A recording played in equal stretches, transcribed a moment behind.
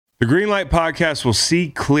The Greenlight Podcast will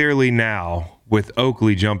see clearly now with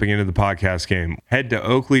Oakley jumping into the podcast game. Head to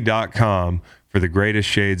Oakley.com for the greatest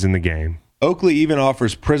shades in the game. Oakley even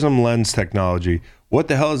offers Prism Lens technology. What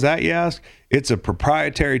the hell is that, you ask? It's a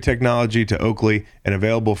proprietary technology to Oakley and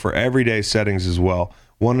available for everyday settings as well.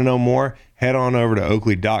 Want to know more? Head on over to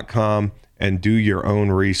Oakley.com and do your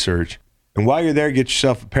own research. And while you're there, get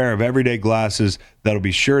yourself a pair of everyday glasses that'll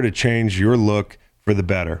be sure to change your look for the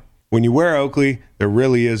better. When you wear Oakley, there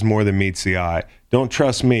really is more than meets the eye. Don't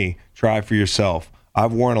trust me, try for yourself.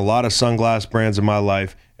 I've worn a lot of sunglass brands in my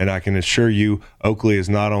life, and I can assure you Oakley is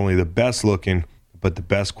not only the best looking, but the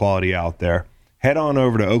best quality out there. Head on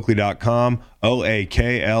over to Oakley.com, Oakley,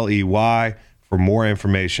 for more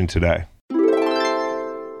information today.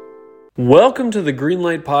 Welcome to the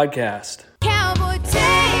Greenlight Podcast. Cowboy,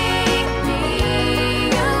 take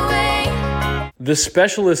me away. The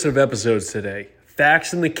specialist of episodes today,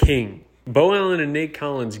 Fax and the King. Beau Allen and Nate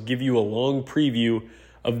Collins give you a long preview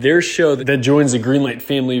of their show that joins the Greenlight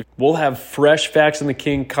family. We'll have fresh Fax and the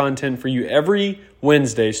King content for you every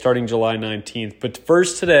Wednesday starting July 19th. But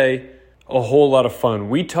first today, a whole lot of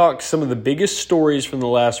fun. We talked some of the biggest stories from the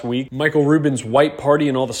last week. Michael Rubin's white party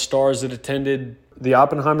and all the stars that attended. The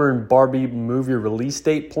Oppenheimer and Barbie movie release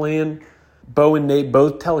date plan. Beau and Nate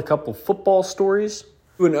both tell a couple football stories.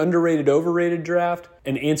 Do an underrated, overrated draft.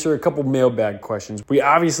 And answer a couple mailbag questions. We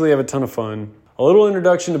obviously have a ton of fun. A little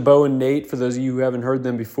introduction to Beau and Nate for those of you who haven't heard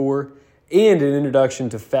them before. And an introduction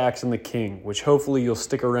to Fax and the King, which hopefully you'll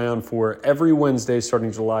stick around for every Wednesday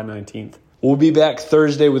starting July 19th. We'll be back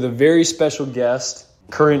Thursday with a very special guest,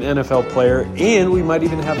 current NFL player, and we might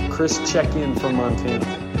even have Chris check in from Montana.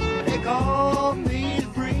 They call me the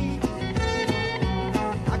breeze.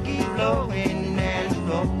 I keep blowing and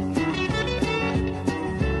blowing.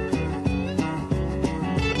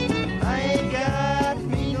 I ain't got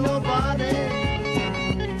me nobody. I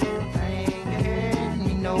ain't had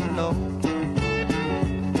me no load.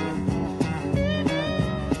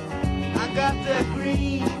 I got the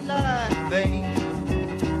green light, babe.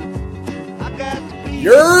 I got the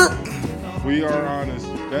green. We are on a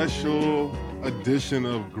special edition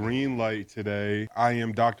of Greenlight today. I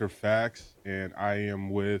am Dr. Fax, and I am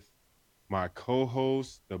with my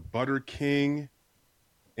co-host, the Butter King,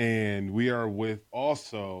 and we are with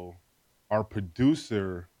also our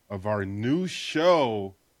producer of our new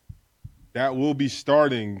show that will be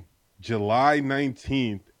starting July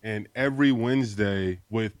 19th and every Wednesday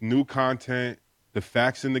with new content, the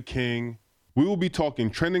Fax and the King. We will be talking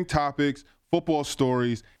trending topics, football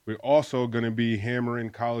stories. We're also going to be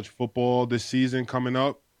hammering college football this season coming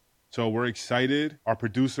up. So we're excited. Our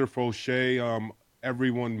producer, Fauché,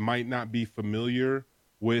 everyone might not be familiar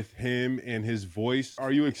with him and his voice.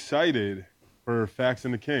 Are you excited for Fax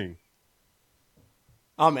and the King?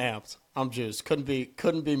 I'm amped. I'm juiced. Couldn't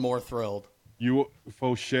be more thrilled.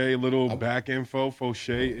 Fauché, little back info.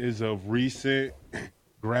 Fauché is a recent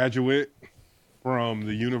graduate from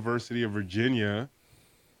the University of Virginia.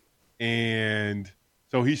 And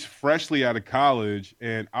so he's freshly out of college.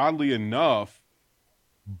 And oddly enough,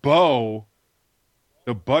 Beau,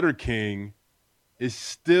 the Butter King, is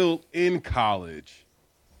still in college.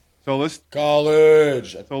 So let's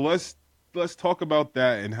talk about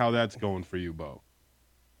that and how that's going for you, Beau.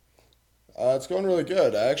 It's going really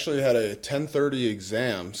good. I actually had a 10:30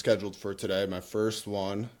 exam scheduled for today, my first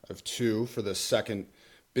one of two for the second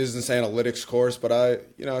business analytics course. But I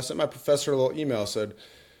sent my professor a little email, said,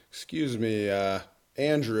 "Excuse me,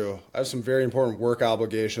 Andrew, I have some very important work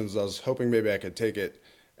obligations. I was hoping maybe I could take it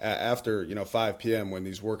after 5 p.m. when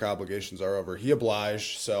these work obligations are over." He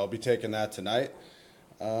obliged, so I'll be taking that tonight.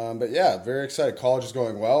 But yeah, very excited. College is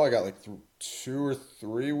going well. I got like 2 or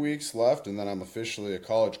 3 weeks left, and then I'm officially a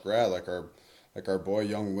college grad, like our boy,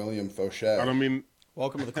 young William Fauché.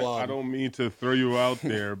 Welcome to the club. I don't mean to throw you out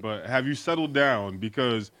there, but have you settled down?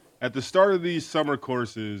 Because at the start of these summer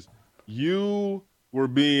courses, you were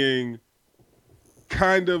being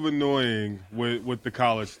kind of annoying with the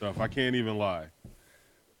college stuff. I can't even lie.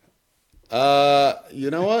 You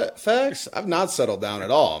know what, Fax? I've not settled down at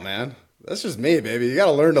all, man. That's just me, baby. You got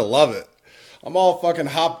to learn to love it. I'm all fucking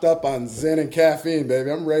hopped up on Zen and caffeine,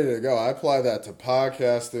 baby. I'm ready to go. I apply that to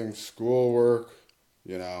podcasting, schoolwork,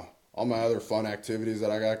 all my other fun activities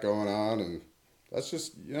that I got going on. And that's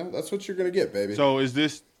just, that's what you're going to get, baby. So is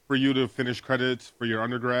this for you to finish credits for your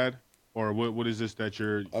undergrad? Or what is this that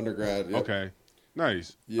you're... Undergrad, yep. Okay.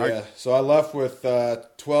 Nice. Yeah, so I left with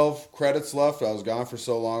 12 credits left. I was gone for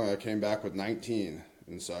so long, I came back with 19.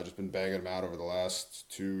 And so I've just been banging them out over the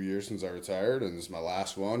last 2 years since I retired, and this is my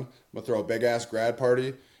last one. I'm going to throw a big-ass grad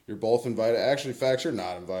party. You're both invited. Actually, Fax, you're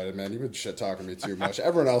not invited, man. You've been shit talking me too much.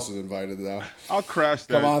 Everyone else is invited though. I'll crash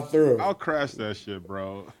that. Come on through. I'll crash that shit,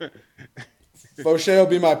 bro. Fauché will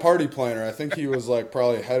be my party planner. I think he was like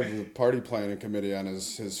probably head of the party planning committee on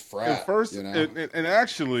his frat. And first, you know? and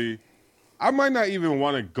actually, I might not even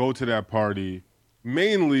want to go to that party,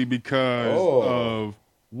 mainly because of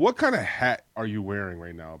what kind of hat are you wearing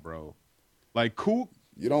right now, bro? Like, cool.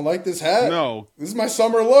 You don't like this hat? No. This is my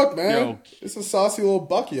summer look, man. Yo. It's a saucy little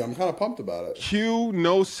Bucky. I'm kind of pumped about it. Cue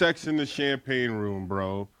no sex in the champagne room,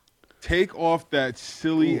 bro. Take off that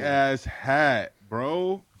silly ass hat,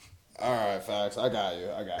 bro. All right, Fax. I got you.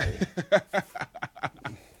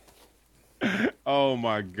 Oh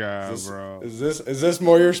my god, bro. Is this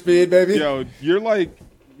more your speed, baby? Yo, you're like,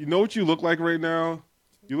 you know what you look like right now?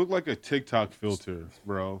 You look like a TikTok filter,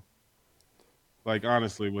 bro. Like,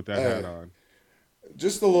 honestly, with that hat on.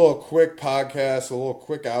 Just a little quick podcast, a little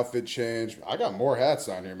quick outfit change. I got more hats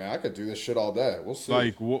on here, man. I could do this shit all day. We'll see.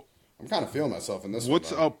 Like, I'm kind of feeling myself in this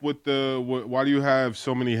what's one, up with why do you have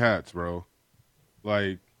so many hats, bro?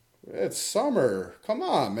 Like, it's summer. Come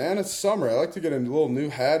on, man. It's summer. I like to get a little new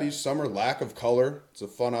hat each summer. Lack of Color. It's a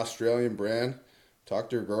fun Australian brand. Talk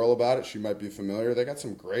to your girl about it. She might be familiar. They got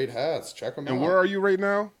some great hats. Check them out. and where are you right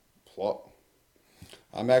now?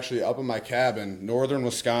 I'm actually up in my cabin, northern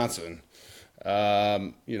Wisconsin.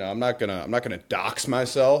 I'm not gonna dox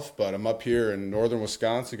myself, but I'm up here in northern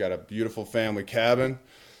Wisconsin. Got a beautiful family cabin.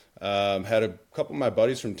 Had a couple of my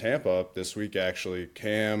buddies from Tampa up this week, actually.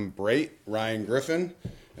 Cam Brait, Ryan Griffin,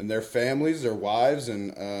 and their families, their wives,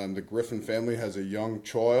 and the Griffin family has a young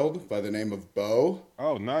child by the name of Beau.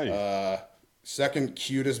 Oh, nice. Second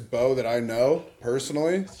cutest Beau that I know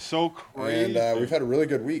personally. So crazy. And we've had a really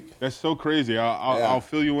good week. That's so crazy. I'll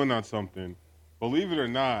fill you in on something. Believe it or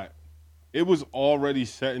not, it was already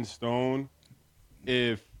set in stone.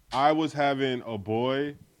 If I was having a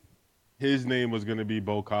boy, his name was going to be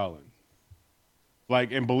Beau Collins.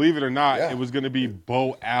 Like, and believe it or not, it was going to be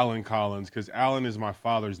Beau Allen Collins because Allen is my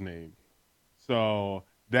father's name. So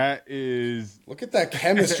that is... Look at that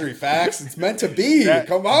chemistry, Fax. It's meant to be.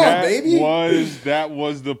 Come on, baby. That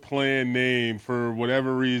was the planned name for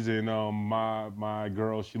whatever reason. My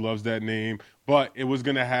girl, she loves that name. But it was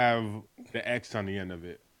going to have the X on the end of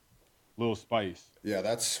it. Little spice. Yeah,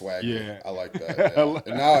 that's swagger. Yeah. I like that. Yeah.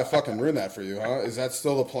 And now I fucking ruined that for you, huh? Is that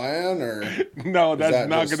still the plan, or no? That's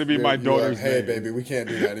not going to be my daughter's like, hey, name. baby, we can't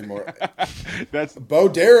do that anymore. That's Beau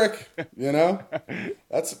Derek. You know,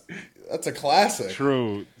 that's a classic.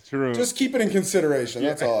 True. Just keep it in consideration.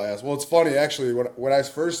 That's all I ask. Well, it's funny actually. When I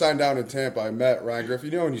first signed down in Tampa, I met Ryan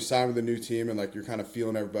Griffin. You know, when you sign with a new team and like you're kind of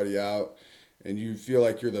feeling everybody out, and you feel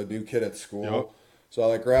like you're the new kid at school. Yep. So I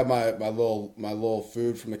like grab my little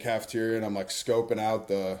food from the cafeteria and I'm like scoping out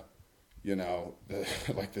the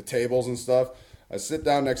like the tables and stuff. I sit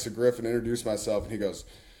down next to Griff and introduce myself and he goes,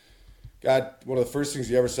 God, one of the first things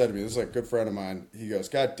he ever said to me, this is like a good friend of mine. He goes,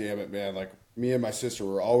 God damn it, man. Like me and my sister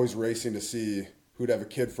were always racing to see who'd have a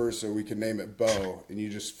kid first so we could name it Beau. And you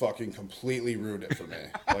just fucking completely ruined it for me.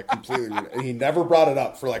 Like completely ruined it. And he never brought it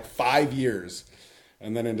up for like 5 years.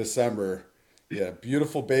 And then in December,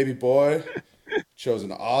 beautiful baby boy. Chose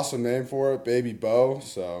an awesome name for it, Baby Beau.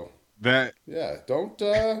 So that don't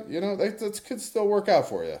that could still work out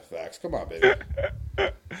for you. Facts, come on, baby.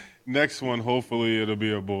 Next one, hopefully it'll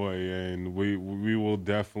be a boy, and we will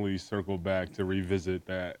definitely circle back to revisit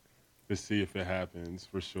that to see if it happens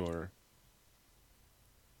for sure.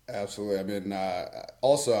 Absolutely. I mean,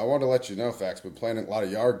 also I want to let you know, Facts, been playing a lot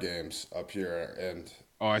of yard games up here, and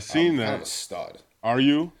I seen that. Kind of a stud. Are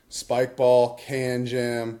you? Spike ball, can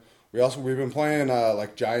jam. We've been playing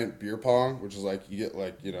like giant beer pong, which is like you get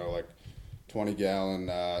like 20-gallon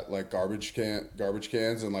like garbage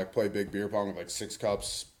cans and like play big beer pong with like 6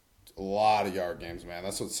 cups. A lot of yard games, man.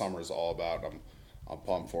 That's what summer is all about. I'm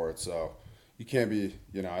pumped for it. So you can't be,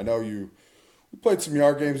 I know we played some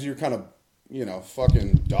yard games. You're kind of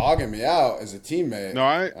fucking dogging me out as a teammate. No,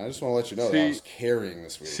 I just want to let you know that I was carrying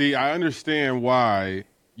this week. See, I understand why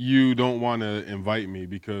you don't want to invite me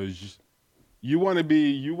because you want to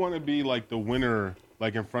be like the winner,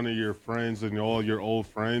 like in front of your friends and all your old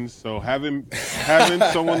friends. So having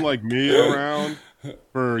someone like me around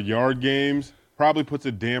for yard games probably puts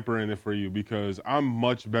a damper in it for you because I'm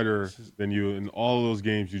much better than you in all of those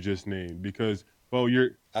games you just named. Because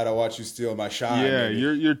I don't want you steal my shine. Yeah,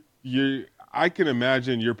 baby. you're. I can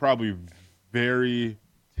imagine you're probably very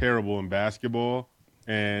terrible in basketball.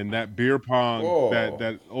 And that beer pong,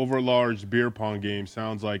 that overlarge beer pong game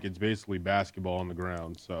sounds like it's basically basketball on the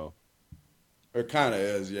ground. So, It kind of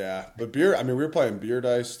is, yeah. But beer, I mean, we were playing beer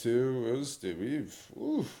dice too. It was, dude,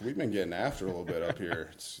 we've been getting after a little bit up here.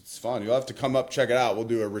 It's fun. You'll have to come up, check it out. We'll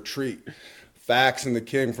do a retreat. Fax and the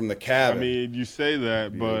King from the I cabin. mean, you say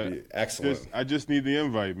that, It'll but be excellent. I just need the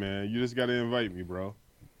invite, man. You just got to invite me, bro.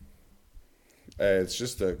 Hey, it's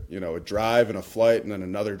just a drive and a flight and then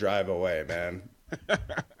another drive away, man.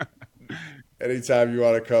 Anytime you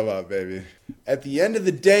want to come up, baby. At the end of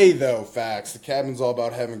the day, though, Fax, the cabin's all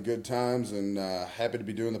about having good times, and happy to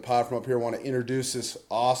be doing the pod from up here. I want to introduce this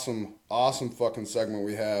awesome fucking segment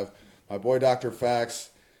we have. My boy, Dr.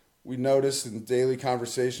 Fax, we noticed in daily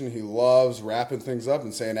conversation he loves wrapping things up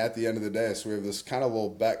and saying at the end of the day. So we have this kind of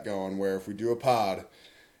little bet going where if we do a pod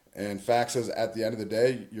and Fax says at the end of the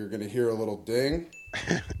day, you're going to hear a little ding.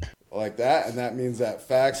 Like that, and that means that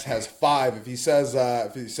Fax has 5. If he says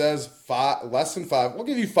five, less than 5, we'll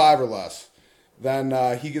give you 5 or less. Then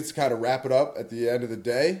he gets to kind of wrap it up at the end of the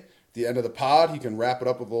day. At the end of the pod, he can wrap it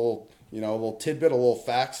up with a little tidbit, a little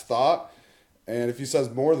Fax thought. And if he says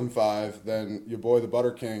more than 5, then your boy the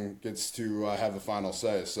Butter King gets to have the final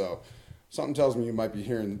say. So something tells me you might be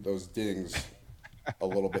hearing those dings a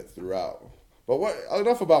little bit throughout. But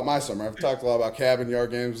enough about my summer. I've talked a lot about cabin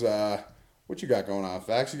yard games. What you got going on,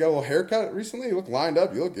 Fax? You got a little haircut recently? You look lined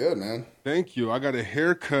up. You look good, man. Thank you. I got a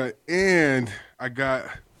haircut and I got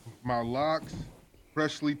my locks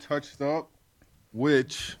freshly touched up,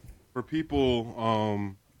 which for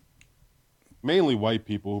people, mainly white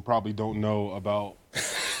people who probably don't know about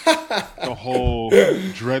the whole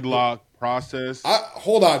dreadlock process.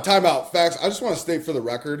 Hold on, time out. Fax, I just want to state for the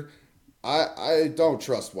record, I don't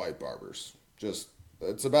trust white barbers.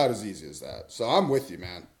 It's about as easy as that. So I'm with you,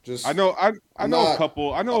 man. I know a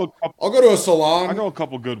couple. I'll go to a salon. I know a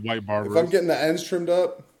couple good white barbers. If I'm getting the ends trimmed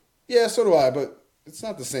up, yeah, so do I. But it's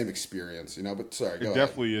not the same experience, But sorry, go It ahead.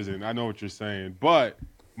 definitely isn't. I know what you're saying. But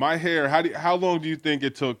my hair, how long do you think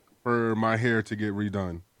it took for my hair to get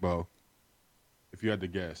redone, Beau? If you had to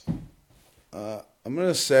guess. I'm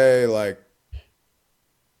gonna say like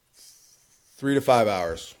 3 to 5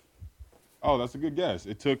 hours. Oh, that's a good guess.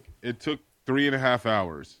 It took 3.5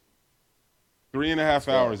 hours. 3.5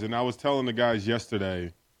 hours. And I was telling the guys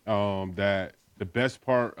yesterday that the best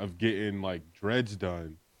part of getting like dreads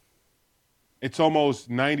done, it's almost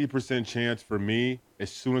 90% chance for me, as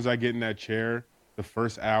soon as I get in that chair, the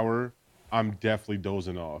first hour, I'm definitely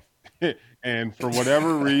dozing off. And for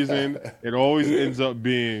whatever reason, it always ends up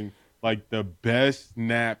being like the best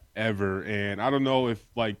nap ever. And I don't know if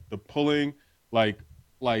like the pulling, like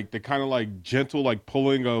the kind of like gentle like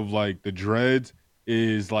pulling of like the dreads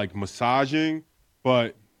is like massaging,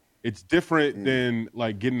 but it's different than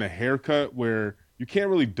like getting a haircut where you can't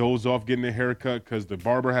really doze off getting a haircut because the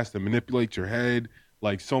barber has to manipulate your head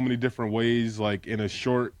like so many different ways, like in a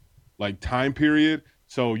short like time period.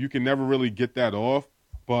 So you can never really get that off.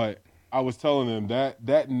 But I was telling them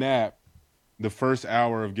that nap, the first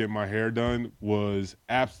hour of getting my hair done was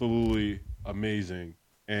absolutely amazing.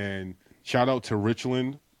 And shout out to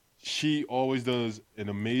Richland. She always does an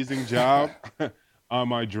amazing job on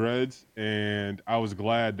my dreads. And I was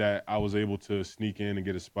glad that I was able to sneak in and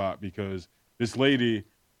get a spot because this lady,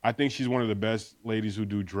 I think she's one of the best ladies who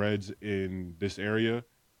do dreads in this area.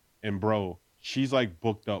 And bro, she's like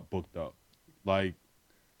booked up. Like,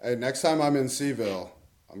 Hey, next time I'm in Seaville,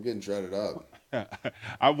 I'm getting dreaded up.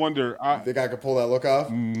 I wonder. You think I could pull that look off?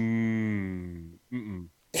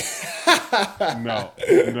 No.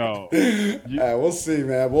 We'll see,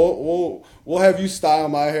 man. We'll have you style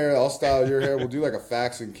my hair. I'll style your hair. We'll do like a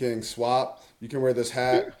Fax and King swap. You can wear this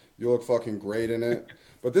hat. You look fucking great in it.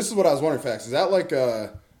 But this is what I was wondering, Fax. Is that like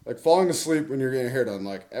falling asleep when you're getting your hair done?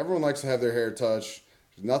 Like everyone likes to have their hair touched.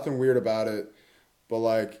 There's nothing weird about it. But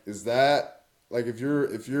like, is that like if you're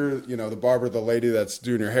the barber, the lady that's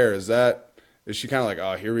doing your hair, is she kind of like,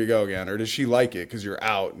 oh, here we go again, or does she like it because you're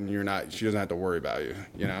out and you're not? She doesn't have to worry about you,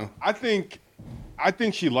 I think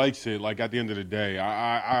she likes it. Like at the end of the day,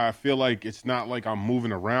 I feel like it's not like I'm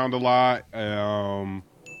moving around a lot.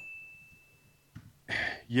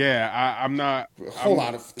 Yeah, I'm not. Hold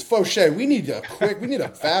on, Fauché, we need a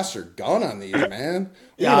faster gun on these, man.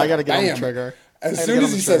 Yeah, I gotta get on the trigger. As soon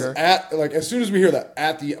as he says as soon as we hear that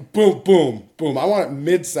at the boom, boom, boom, I want it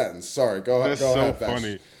mid sentence. Sorry, go ahead. That's go so ahead,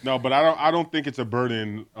 funny. No, but I don't think it's a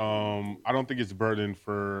burden. I don't think it's a burden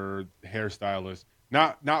for hairstylists.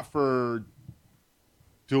 Not for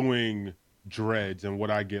doing dreads and what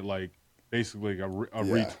I get like basically a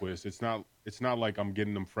retwist. It's not like I'm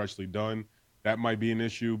getting them freshly done. That might be an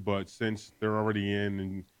issue, but since they're already in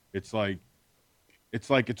and it's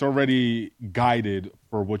already guided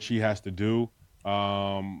for what she has to do.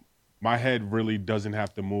 My head really doesn't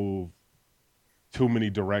have to move too many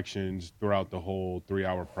directions throughout the whole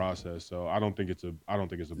 3-hour process. So I don't think it's a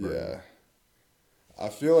burden. Yeah. I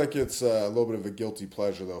feel like it's a little bit of a guilty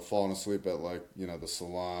pleasure though, falling asleep at like, the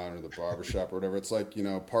salon or the barbershop or whatever. It's like,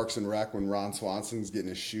 Parks and Rec when Ron Swanson's getting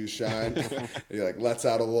his shoes shined. He like lets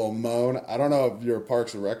out a little moan. I don't know if you're a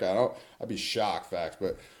Parks and Rec guy. I'd be shocked, facts,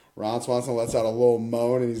 but Ron Swanson lets out a little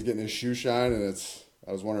moan and he's getting his shoe shine, and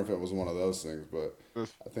I was wondering if it was one of those things, but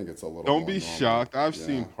I think it's a little Don't more be normal. shocked. I've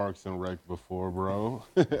seen Parks and Rec before, bro.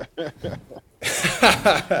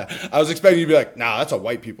 I was expecting you to be like, nah, that's a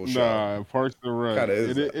white people show. Nah, Parks and Rec. Kinda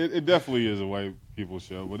is It definitely is a white people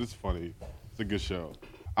show, but it's funny. It's a good show.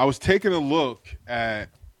 I was taking a look at,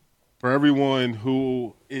 for everyone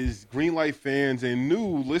who is Greenlight fans and new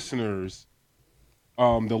listeners,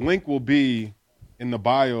 the link will be in the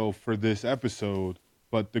bio for this episode.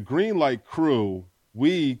 But the Greenlight crew,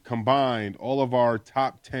 we combined all of our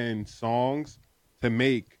top 10 songs to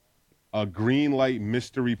make a Greenlight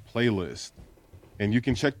mystery playlist. And you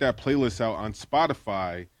can check that playlist out on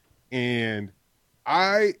Spotify. And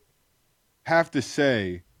I have to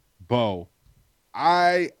say, Beau,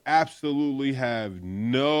 I absolutely have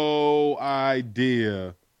no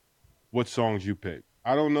idea what songs you picked.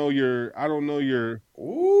 I don't know your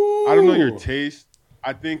taste.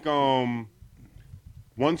 I think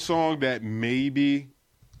one song that maybe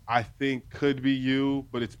I think could be you,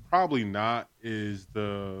 but it's probably not, is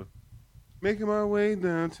the Making My Way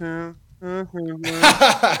Downtown. Everyone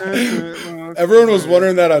was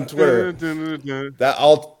wondering that on Twitter.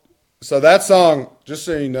 So that song, just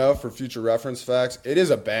so you know, for future reference facts, it is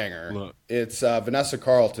a banger. Look. It's Vanessa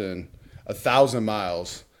Carlton, 1,000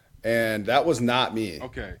 Miles, and that was not me.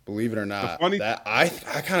 Okay. Believe it or not. funny- I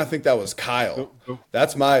kind of think that was Kyle.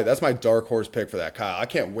 That's my dark horse pick for that, Kyle. I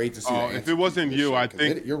can't wait to see. Oh, if it wasn't you, I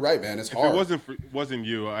think you're right, man. It's if hard. it wasn't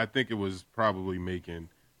you, I think it was probably Macon.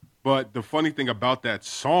 But the funny thing about that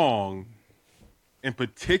song in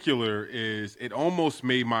particular is it almost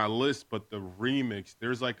made my list, but the remix,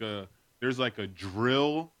 there's like a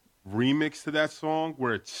drill remix to that song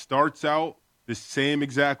where it starts out the same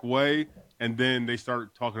exact way and then they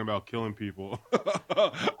start talking about killing people.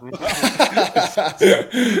 So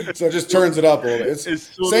it just turns it up a little bit.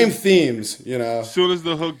 It's same themes, As soon as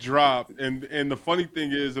the hook dropped, and the funny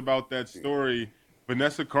thing is about that story,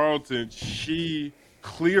 Vanessa Carlton, she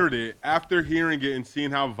cleared it after hearing it and seeing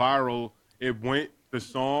how viral it went, the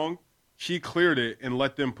song. She cleared it and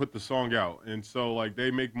let them put the song out, and so like they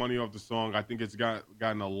make money off the song. I think it's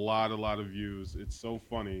gotten a lot of views. It's so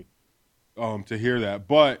funny to hear that,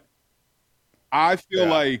 but I feel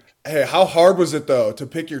like, hey, how hard was it though to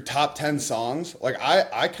pick your top 10 songs? Like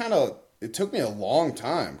it took me a long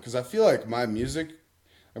time because I feel like my music,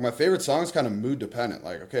 like my favorite song is kind of mood dependent.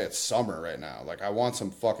 Like, okay, it's summer right now. Like I want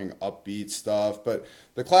some fucking upbeat stuff, but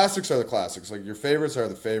the classics are the classics. Like your favorites are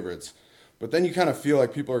the favorites. But then you kind of feel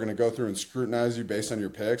like people are going to go through and scrutinize you based on your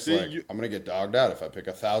picks. I'm going to get dogged out if I pick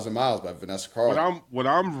 1,000 Miles by Vanessa Carlton. What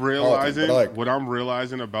I'm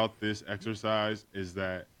realizing about this exercise is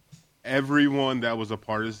that everyone that was a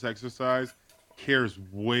part of this exercise cares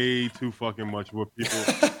way too fucking much what people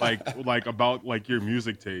like about like your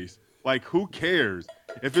music taste. Like who cares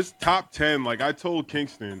if it's top 10? Like I told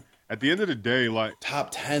Kingston, at the end of the day, like top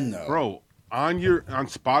 10 though, bro. On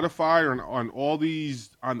Spotify or on all these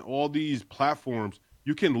platforms,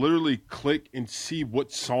 you can literally click and see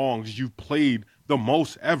what songs you've played the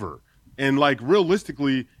most ever. And like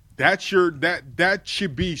realistically, that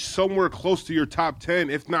should be somewhere close to your top 10,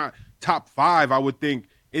 if not top 5, I would think.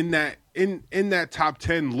 In that top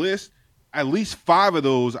 10 list, at least 5 of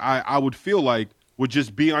those I would feel like would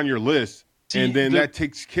just be on your list. And then that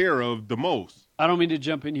takes care of the most. I don't mean to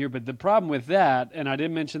jump in here, but the problem with that, and I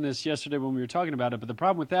didn't mention this yesterday when we were talking about it, but the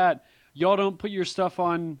problem with that, y'all don't put your stuff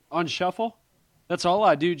on shuffle. That's all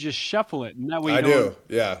I do, just shuffle it, and that way you don't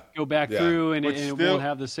go back through and it won't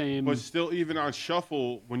have the same. But still, even on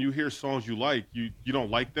shuffle, when you hear songs you like, you don't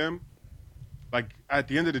like them. Like at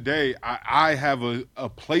the end of the day, I have a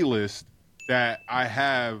playlist that I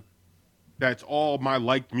have that's all my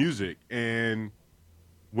liked music, and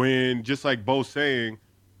when just like Beau's saying,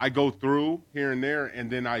 I go through here and there, and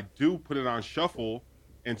then I do put it on shuffle,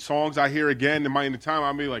 and songs I hear again in the time,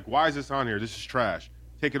 I'll be like, why is this on here? This is trash.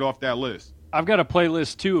 Take it off that list. I've got a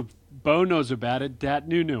playlist, too. Beau knows about it. Dat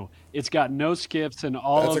Nunu. It's got no skips, and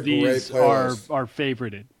all of these are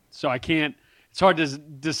favorited. So I can't – it's hard to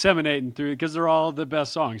disseminate through because they're all the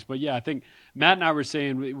best songs. But, yeah, I think Matt and I were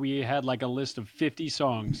saying we had like a list of 50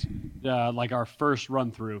 songs like our first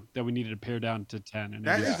run through that we needed to pare down to 10. And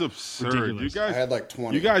That it was is absurd. ridiculous. I had like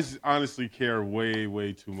 20. You guys honestly care way,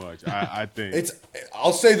 way too much. I think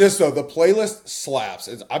I'll say this though, the playlist slaps.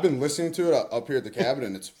 I've been listening to it up here at the cabin,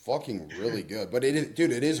 and it's fucking really good. But it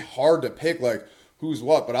is hard to pick like who's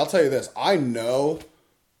what. But I'll tell you this, I know,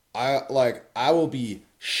 I will be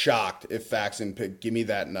shocked if Faxon picked "Give Me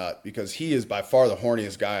That Nut" because he is by far the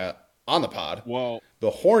horniest guy on the pod. Well,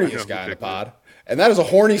 the horniest guy on the pod, and that is a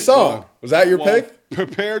horny song. Was that your pick?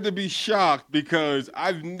 Prepared to be shocked because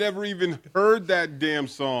I've never even heard that damn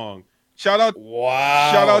song. Shout out to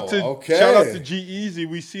G-Eazy.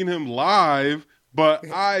 We seen him live, but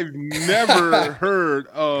I've never heard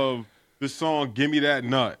of the song "Give Me That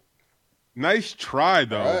Nut." Nice try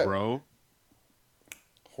though, bro.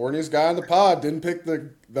 Horniest guy on the pod didn't pick the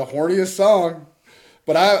horniest song,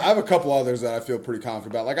 but I have a couple others that I feel pretty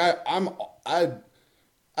confident about. Like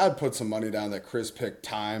I'd put some money down that Chris picked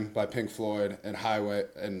 "Time" by Pink Floyd and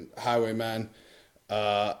Highwaymen.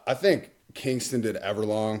 I think Kingston did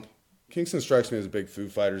 "Everlong." Kingston strikes me as a big Foo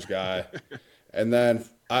Fighters guy. And then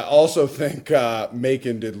I also think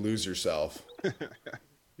Macon did "Lose Yourself."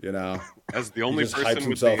 You know, as the only he just person hypes with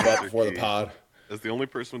himself the up answer before key, the pod. As the only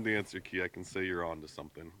person with the answer key, I can say you're on to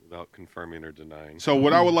something without confirming or denying. So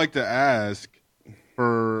what I would like to ask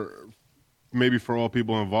for all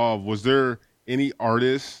people involved, was there any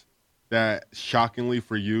artist that shockingly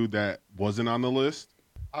for you that wasn't on the list?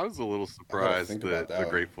 I was a little surprised that the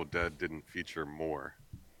Grateful Dead didn't feature more.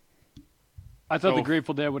 I thought the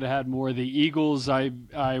Grateful Dead would have had more. The Eagles, I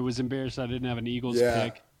was embarrassed I didn't have an Eagles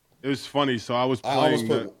pick. It was funny. So I was I playing. almost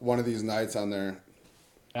put one of these nights on there.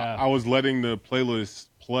 I was letting the playlist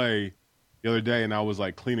play the other day, and I was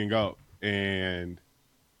like cleaning up, and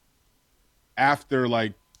after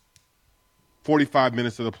like 45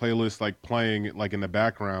 minutes of the playlist like playing like in the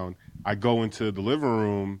background, I go into the living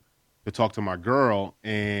room to talk to my girl,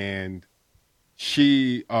 and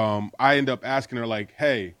she I end up asking her like,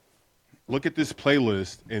 hey, look at this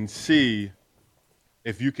playlist and see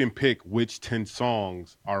if you can pick which 10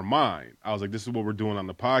 songs are mine. I was like, this is what we're doing on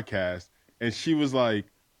the podcast. And she was like,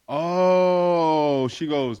 oh, she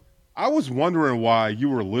goes, I was wondering why you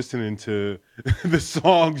were listening to the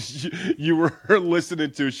songs you were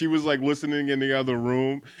listening to. She was like listening in the other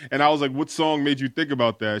room. And I was like, what song made you think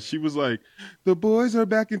about that? She was like, the boys are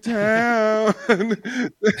back in town. She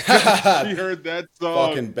heard that song.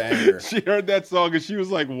 Fucking banger. She heard that song and she was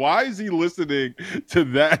like, why is he listening to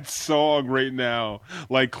that song right now?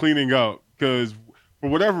 Like cleaning up. Because for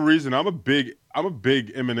whatever reason, I'm a big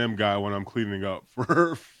Eminem guy when I'm cleaning up.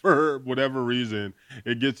 For whatever reason,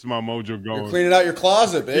 it gets my mojo going. You're cleaning out your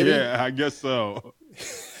closet, baby. Yeah, I guess so.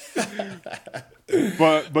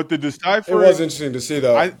 but the decipher. It was interesting to see,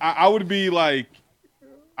 though. I would be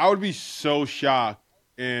so shocked,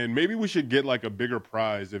 and maybe we should get like a bigger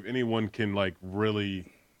prize if anyone can like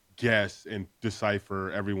really guess and decipher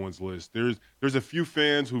everyone's list. There's a few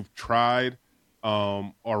fans who've tried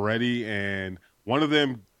already, and one of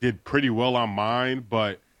them did pretty well on mine,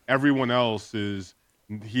 but everyone else he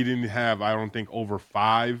didn't have, I don't think, over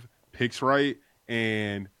 5 picks right.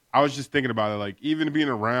 And I was just thinking about it, like even being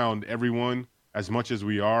around everyone as much as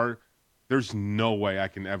we are, there's no way I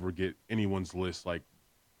can ever get anyone's list like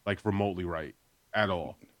remotely right at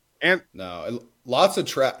all. And no, lots of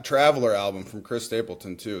Traveler album from Chris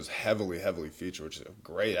Stapleton too is heavily featured, which is a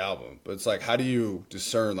great album. But it's like, how do you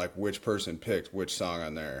discern like which person picked which song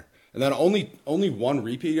on there? And then only one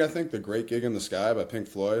repeat, I think, The Great Gig in the Sky by Pink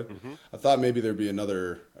Floyd. Mm-hmm. I thought maybe there'd be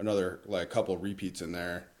another like couple repeats in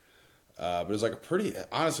there. But it's like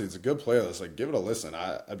honestly, it's a good playlist. Like, give it a listen.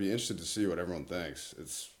 I'd be interested to see what everyone thinks.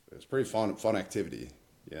 It's pretty fun activity,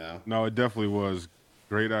 you know? No, it definitely was.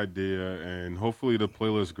 Great idea. And hopefully the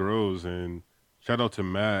playlist grows. And shout out to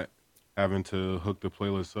Matt having to hook the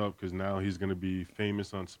playlist up because now he's going to be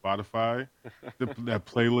famous on Spotify. That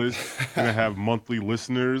playlist going to have monthly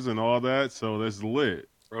listeners and all that, so that's lit.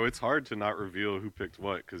 Bro, it's hard to not reveal who picked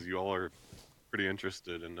what because you all are pretty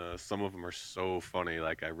interested, and some of them are so funny.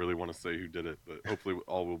 Like, I really want to say who did it, but hopefully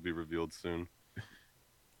all will be revealed soon.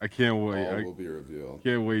 I can't wait. All will be revealed.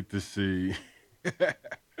 Can't wait to see.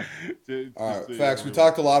 All right, Facts. We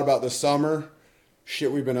talked a lot about the summer.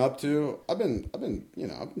 Shit we've been up to. I've been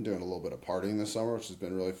doing a little bit of partying this summer, which has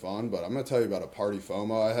been really fun. But I'm gonna tell you about a party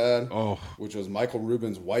FOMO I had, which was Michael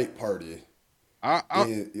Rubin's white party. I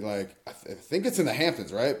think it's in the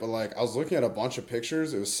Hamptons, right? But like, I was looking at a bunch of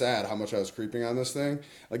pictures. It was sad how much I was creeping on this thing.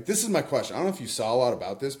 Like, this is my question. I don't know if you saw a lot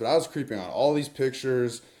about this, but I was creeping on all these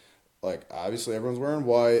pictures. Like, obviously everyone's wearing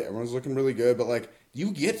white, everyone's looking really good, but like, do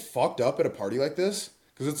you get fucked up at a party like this?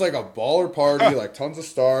 because it's like a baller party. Like tons of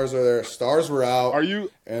stars are there. Stars were out. Are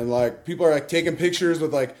you? And like people are like taking pictures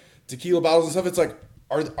with like tequila bottles and stuff. It's like,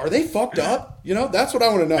 are they fucked up? You know, that's what I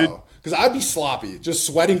want to know. Because I'd be sloppy, just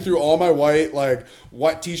sweating through all my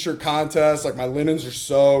white t-shirt contest. Like my linens are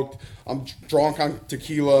soaked. I'm drunk on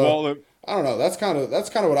tequila. Well, I don't know. That's kind of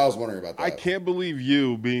what I was wondering about that. I can't believe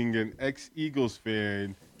you, being an ex-Eagles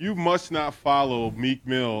fan, you must not follow Meek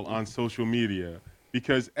Mill on social media,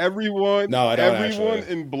 because everyone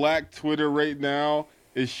in Black Twitter right now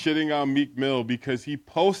is shitting on Meek Mill because he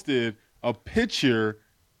posted a picture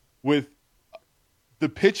with the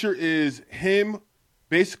picture is him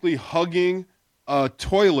basically hugging a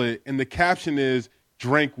toilet, and the caption is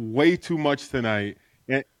 "drank way too much tonight."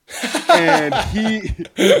 And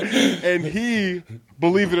he,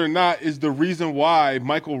 believe it or not, is the reason why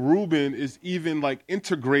Michael Rubin is even like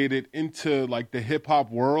integrated into like the hip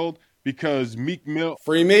hop world, because Meek Mill,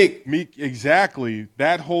 Free Meek. exactly.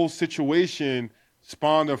 That whole situation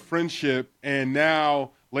spawned a friendship, and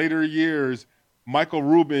now later years, Michael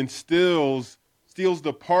Rubin steals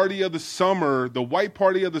the party of the summer, the white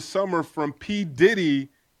party of the summer from P. Diddy,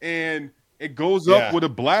 and it goes up with a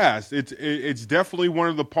blast. It's definitely one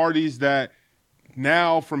of the parties that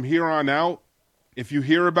now from here on out, if you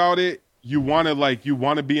hear about it, you want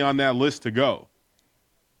to be on that list to go.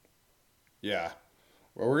 Yeah.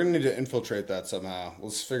 Well, we're going to need to infiltrate that somehow.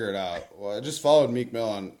 Let's figure it out. Well, I just followed Meek Mill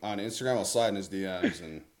on Instagram. I'll slide in his DMs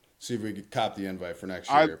and see if we could cop the invite for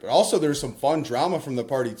next year. But also there's some fun drama from the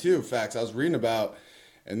party too. Facts I was reading about,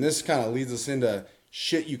 and this kind of leads us into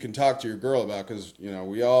shit you can talk to your girl about, because, you know,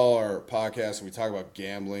 we all are podcasts and we talk about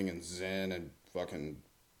gambling and Zen and fucking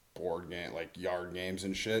board game, like yard games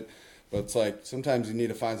and shit. But it's like sometimes you need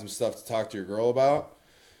to find some stuff to talk to your girl about.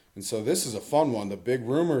 And so this is a fun one. The big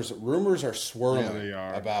rumors are swirling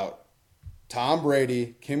about Tom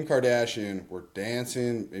Brady, Kim Kardashian were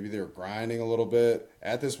dancing, maybe they were grinding a little bit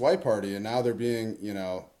at this white party, and now they're being, you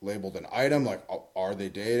know, labeled an item. Like, are they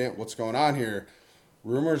dating? What's going on here?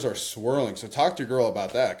 Rumors are swirling. So talk to your girl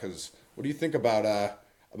about that, because what do you think about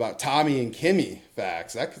Tommy and Kimmy?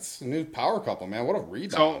 Facts. That's a new power couple, man. What a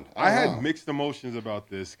rebound. So I had mixed emotions about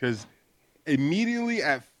this, because immediately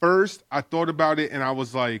at first I thought about it and I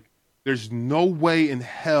was like, there's no way in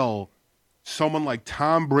hell someone like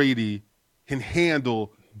Tom Brady can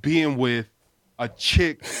handle being with a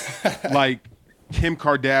chick like Kim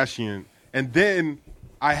Kardashian. And then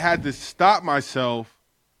I had to stop myself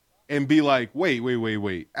and be like,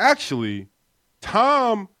 wait. Actually,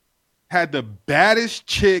 Tom had the baddest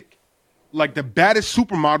chick, like the baddest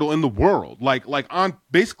supermodel in the world, like on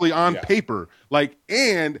paper. Like,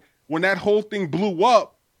 and when that whole thing blew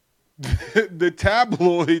up, the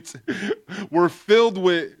tabloids were filled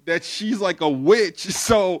with that she's like a witch.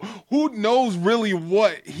 So who knows really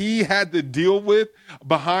what he had to deal with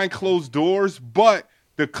behind closed doors, but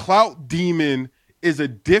the clout demon is a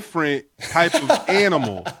different type of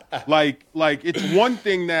animal. Like it's one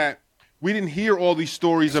thing that we didn't hear all these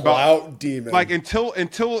stories about clout demon. Like until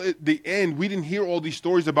the end, we didn't hear all these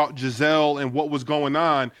stories about Giselle and what was going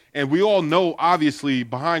on. And we all know, obviously,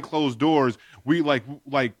 behind closed doors, we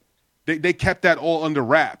they kept that all under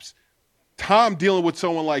wraps. Tom dealing with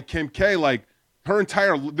someone like Kim K, like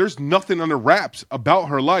there's nothing under wraps about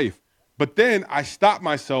her life. But then I stopped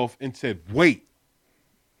myself and said, wait,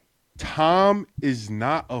 Tom is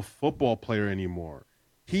not a football player anymore.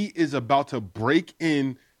 He is about to break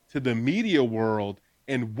in to the media world,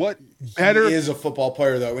 and what better? He is a football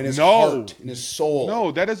player though, in his heart, in his soul.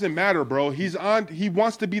 No, that doesn't matter, bro. He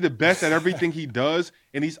wants to be the best at everything he does,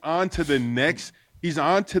 and he's on to the next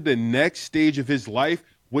stage of his life,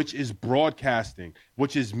 which is broadcasting,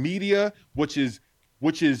 which is media, which is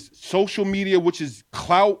social media, which is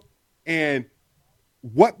clout. And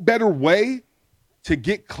what better way to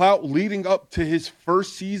get clout leading up to his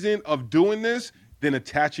first season of doing this than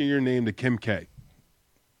attaching your name to Kim K?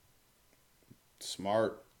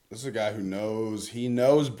 Smart. This is a guy who knows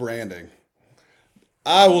branding.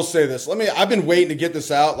 I will say this. I've been waiting to get this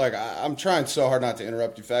out. Like, I'm trying so hard not to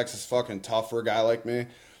interrupt you, Facts. It's fucking tough for a guy like me.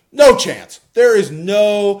 No chance. There is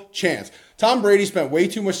no chance. Tom Brady spent way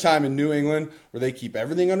too much time in New England where they keep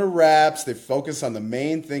everything under wraps. They focus on the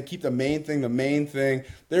main thing, keep the main thing the main thing.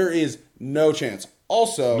 There is no chance.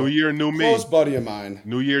 Also, new year, new me. Close buddy of mine.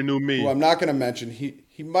 New year, new me. Who I'm not going to mention.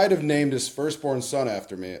 He might have named his firstborn son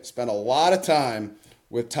after me. Spent a lot of time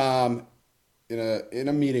with Tom in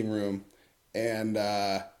a meeting room, and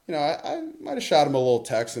I might have shot him a little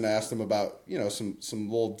text and asked him about some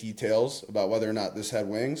little details about whether or not this had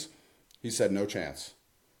wings. He said no chance,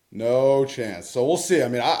 no chance. So we'll see. I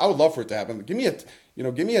mean, I would love for it to happen. Give me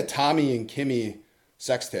a Tommy and Kimmy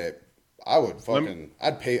sex tape. I would fucking.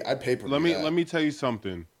 I'd pay per Let view. me tell you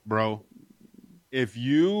something, bro. If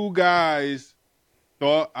you guys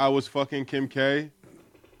thought I was fucking Kim K,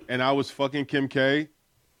 and I was fucking Kim K,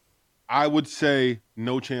 I would say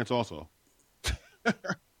no chance. Also,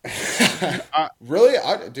 Really,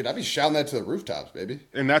 dude, I'd be shouting that to the rooftops, baby.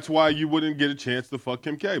 and that's why you wouldn't get a chance to fuck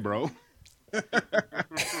Kim K, bro.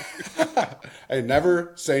 Hey,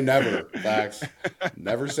 never say never. Facts.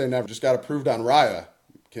 Never say never. Just got approved on Raya.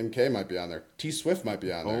 Kim K might be on there. T Swift might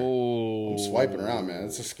be on there. Oh, I'm swiping around, man.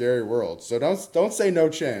 It's a scary world. So don't say no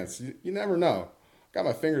chance. You never know. Got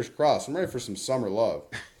my fingers crossed. I'm ready for some summer love.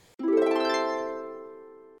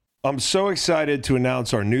 I'm so excited to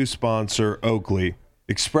announce our new sponsor, Oakley.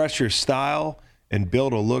 Express your style and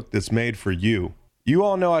build a look that's made for you. You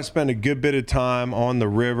all know I spend a good bit of time on the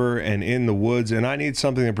river and in the woods, and I need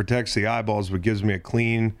something that protects the eyeballs but gives me a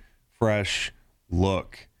clean, fresh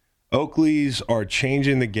look. Oakleys are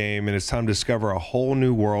changing the game, and it's time to discover a whole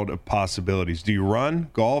new world of possibilities. Do you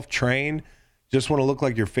run, golf, train? Just want to look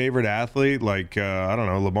like your favorite athlete, like, I don't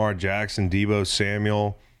know, Lamar Jackson, Debo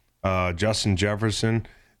Samuel, Justin Jefferson?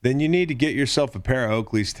 Then you need to get yourself a pair of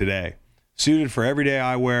Oakleys today. Suited for everyday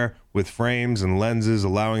eyewear with frames and lenses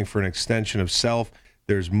allowing for an extension of self,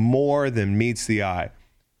 there's more than meets the eye.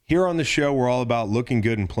 Here on the show, we're all about looking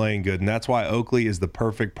good and playing good, and that's why Oakley is the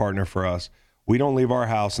perfect partner for us. We don't leave our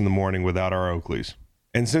house in the morning without our Oakleys.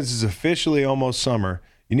 And since it's officially almost summer,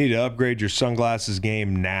 you need to upgrade your sunglasses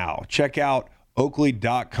game now. Check out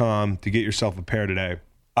Oakley.com to get yourself a pair today.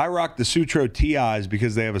 I rock the Sutro TIs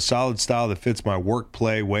because they have a solid style that fits my work,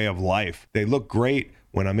 play, way of life. They look great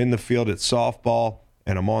when I'm in the field at softball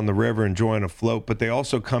and I'm on the river enjoying a float, but they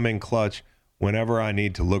also come in clutch whenever I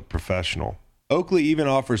need to look professional. Oakley even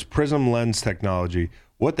offers prism lens technology.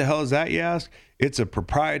 What the hell is that, you ask? It's a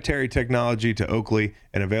proprietary technology to Oakley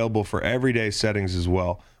and available for everyday settings as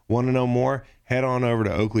well. Want to know more? Head on over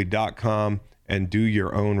to Oakley.com and do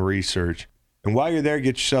your own research. And while you're there,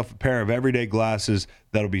 get yourself a pair of everyday glasses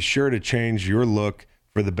that'll be sure to change your look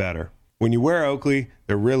for the better. When you wear Oakley,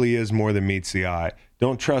 there really is more than meets the eye.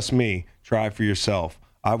 Don't trust me, try for yourself.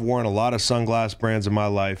 I've worn a lot of sunglass brands in my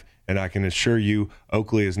life, and I can assure you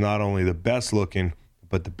Oakley is not only the best looking,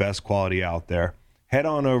 but the best quality out there. Head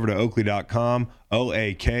on over to Oakley.com,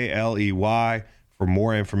 Oakley, for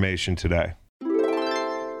more information today.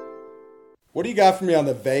 What do you got for me on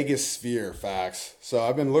the Vegas sphere, Fax? So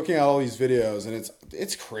I've been looking at all these videos, and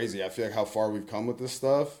it's crazy. I feel like how far we've come with this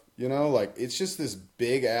stuff. You know, like it's just this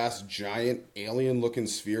big ass giant alien looking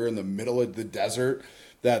sphere in the middle of the desert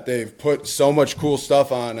that they've put so much cool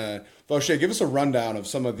stuff on. Fauché, give us a rundown of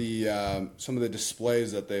some of the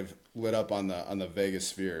displays that they've lit up on the Vegas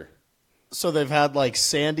sphere. So they've had like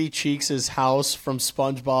Sandy Cheeks' house from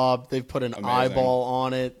SpongeBob. They've put an eyeball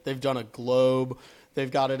on it. They've done a globe.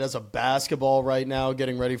 They've got it as a basketball right now,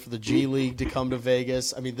 getting ready for the G League to come to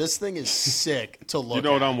Vegas. I mean, this thing is sick to look at. You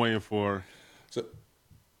know what I'm waiting for? So,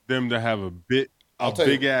 Them to have a big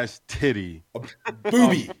ass titty.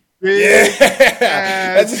 booby.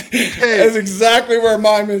 That's exactly where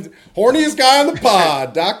mine is. Horniest guy on the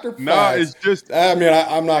pod, Dr. No, it's just. I mean,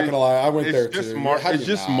 I'm not gonna lie. I went there just too. It's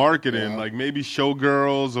just marketing, you know? Like maybe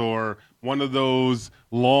Showgirls or one of those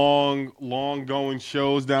long going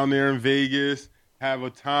shows down there in Vegas. Have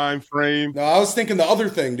a time frame. No, I was thinking the other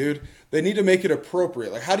thing, dude. They need to make it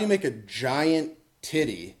appropriate. Like, how do you make a giant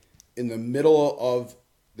titty in the middle of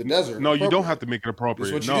the desert? No, you don't have to make it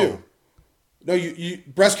appropriate. That's what you do. No, you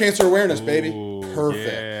breast cancer awareness, baby. Perfect.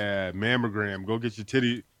 Yeah, mammogram. Go get your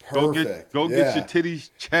titty. Perfect. Go get your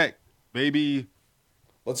titties checked, baby.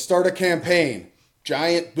 Let's start a campaign.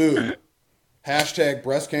 Giant boob. Hashtag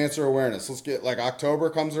breast cancer awareness. Let's get, like,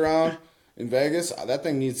 October comes around in Vegas. That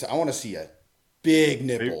thing needs, I want to see it. Big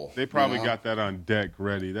nipple. They probably got that on deck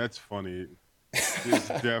ready. That's funny. It's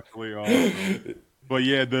definitely awesome. But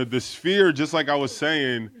yeah, the sphere, just like I was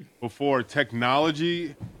saying before,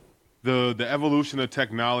 technology, the evolution of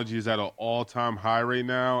technology is at an all-time high right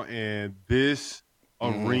now, and this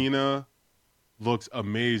arena looks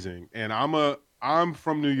amazing. And I'm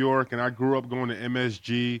from New York, and I grew up going to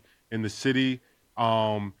MSG in the city.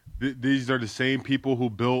 These are the same people who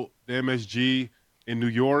built the MSG in New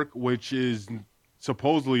York, which is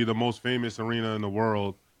supposedly the most famous arena in the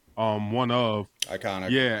world, one of.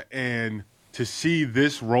 Iconic. Yeah, and to see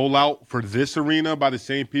this rollout for this arena by the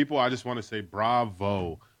same people, I just want to say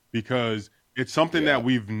bravo, because it's something that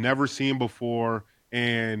we've never seen before,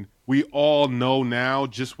 and we all know now,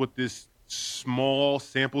 just with this small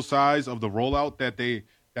sample size of the rollout that they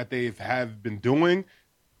have been doing,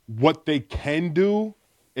 what they can do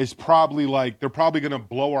is probably like, they're probably going to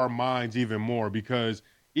blow our minds even more, because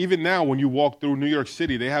even now when you walk through New York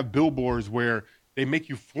City, they have billboards where they make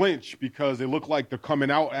you flinch because they look like they're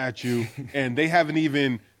coming out at you, and they haven't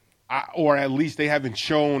even, or at least they haven't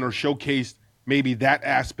shown or showcased maybe that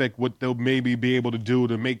aspect, what they'll maybe be able to do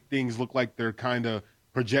to make things look like they're kind of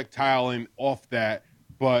projectiling off that.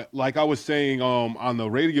 But like I was saying on the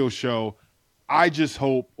radio show, I just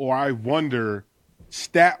hope, or I wonder,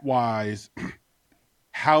 stat-wise,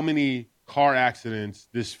 how many car accidents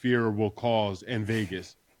this sphere will cause in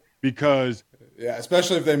Vegas. Because Yeah,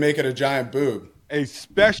 especially if they make it a giant boob.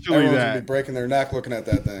 especially Everyone's going to that, be breaking their neck looking at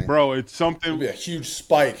that thing. bro, it's It'll something. be a huge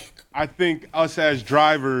spike. I think us as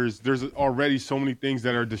drivers, there's already so many things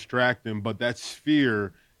that are distracting, but that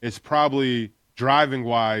sphere is probably driving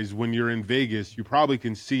wise. When you're in Vegas, you probably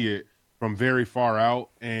can see it from very far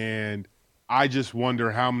out, and I just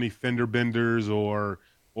wonder how many fender benders or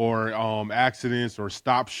accidents or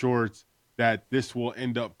stop shorts that this will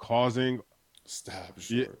end up causing. Stop.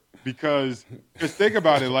 Yeah, Short. because just think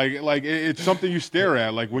about it, it's something you stare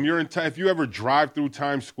at. Like when you're if you ever drive through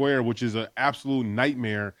Times Square, which is an absolute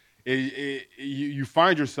nightmare, you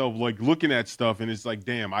find yourself like looking at stuff, and it's like,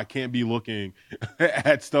 damn, I can't be looking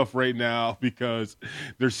at stuff right now because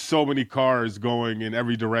there's so many cars going in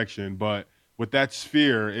every direction. But with that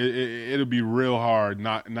sphere, it'll be real hard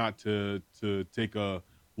not to take a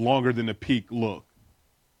longer than a peak look.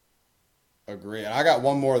 Agree. And I got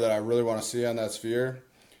one more that I really want to see on that sphere.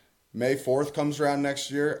 May 4th comes around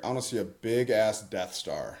next year. I want to see a big-ass Death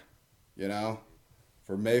Star, you know?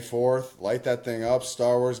 For May 4th, light that thing up,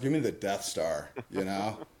 Star Wars, give me the Death Star, you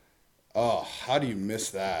know? Oh, how do you miss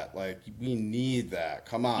that? Like, we need that.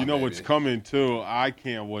 Come on, You know baby. what's coming too? I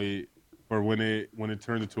can't wait for when it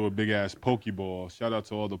turns into a big ass Pokeball. Shout out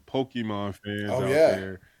to all the Pokemon fans out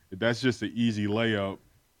there. That's just an easy layup.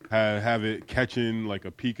 Have it catching like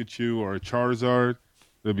a Pikachu or a Charizard.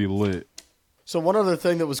 It'll be lit. So one other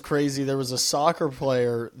thing that was crazy, there was a soccer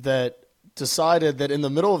player that decided that in the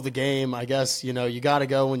middle of the game, I guess, you got to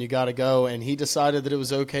go when you got to go, and he decided that it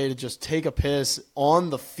was okay to just take a piss on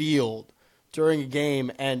the field during a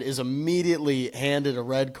game and is immediately handed a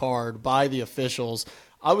red card by the officials.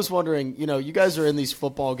 I was wondering, you guys are in these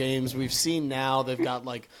football games. We've seen now they've got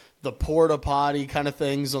like the porta potty kind of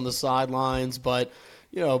things on the sidelines, but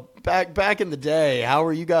back in the day, how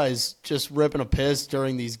were you guys just ripping a piss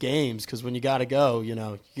during these games? Because when you got to go, you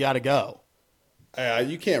got to go.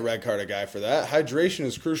 You can't red card a guy for that. Hydration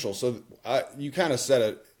is crucial. So you kind of said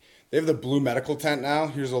it. They have the blue medical tent now.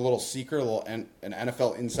 Here's a little secret, an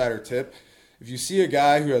NFL insider tip. If you see a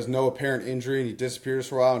guy who has no apparent injury and he disappears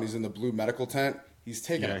for a while and he's in the blue medical tent, he's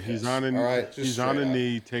taking a piss. He's on a, all right? Just he's on a straight up.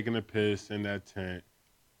 knee taking a piss in that tent.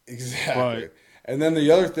 Exactly. But- And then the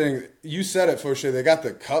other thing, you said it, Fauché, they got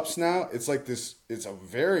the cups now. It's like this, it's a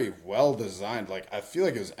very well designed, like I feel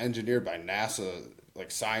like it was engineered by NASA, like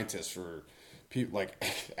scientists for people, like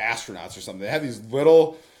astronauts or something. They have these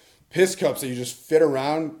little piss cups that you just fit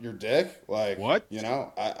around your dick. Like, what?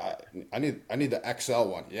 I need the XL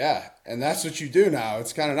one. Yeah. And that's what you do now.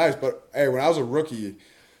 It's kind of nice. But hey, when I was a rookie,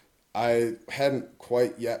 I hadn't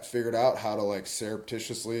quite yet figured out how to like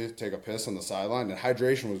surreptitiously take a piss on the sideline, and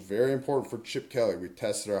hydration was very important for Chip Kelly. We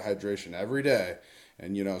tested our hydration every day,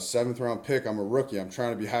 and 7th round pick. I'm a rookie. I'm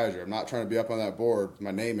trying to be hydrated. I'm not trying to be up on that board with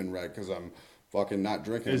my name in red because I'm fucking not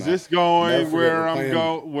drinking. Is enough. this going Never forget, where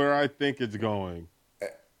we're where I think it's going?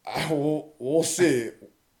 We'll see.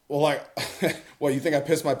 Well, what, you think I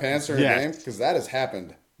pissed my pants during a Yes. game? Because that has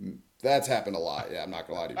happened. That's happened a lot. Yeah, I'm not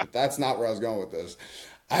gonna lie to you, but that's not where I was going with this.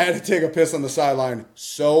 I had to take a piss on the sideline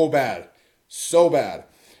so bad.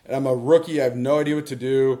 And I'm a rookie. I have no idea what to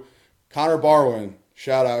do. Connor Barwin,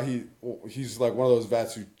 shout out. He's like one of those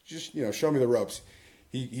vets who just, show me the ropes.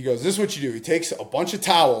 He goes, this is what you do. He takes a bunch of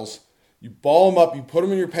towels, you ball them up, you put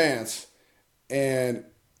them in your pants, and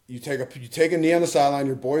you take a knee on the sideline.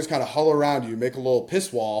 Your boys kind of huddle around you, make a little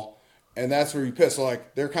piss wall, and that's where you piss. So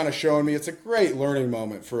they're kind of showing me, it's a great learning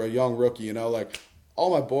moment for a young rookie, all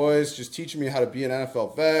my boys just teaching me how to be an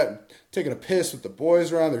NFL vet, taking a piss with the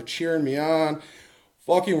boys around. They're cheering me on.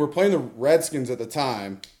 We're playing the Redskins at the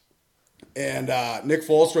time, and Nick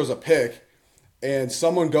Foles throws a pick, and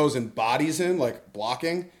someone goes and bodies him, like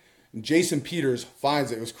blocking. And Jason Peters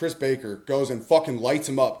finds it. It was Chris Baker, goes and fucking lights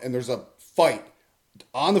him up, and there's a fight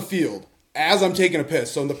on the field as I'm taking a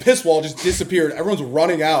piss. So the piss wall just disappeared. Everyone's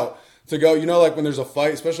running out to go. When there's a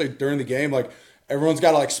fight, especially during the game, everyone's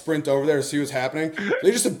got to sprint over there to see what's happening.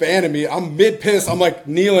 They just abandoned me. I'm mid-piss. I'm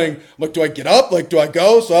kneeling. I'm like, do I get up? Do I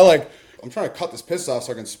go? So I'm trying to cut this piss off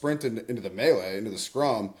so I can sprint into the melee, into the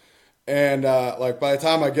scrum. And by the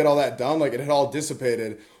time I get all that done, it had all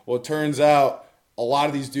dissipated. Well, it turns out a lot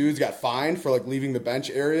of these dudes got fined for like leaving the bench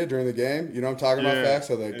area during the game. You know what I'm talking about, Facts?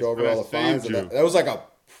 So they go over all the fines. And that was like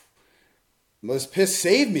this piss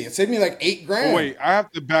saved me. It saved me like $8,000. Oh, wait, I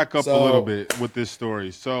have to back up a little bit with this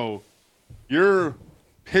story. So you're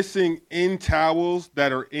pissing in towels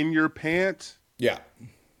that are in your pants? Yeah.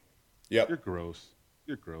 Yep. You're gross.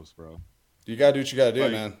 You're gross, bro. You gotta do what you gotta do,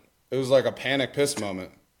 man. It was like a panic piss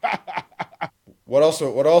moment. What else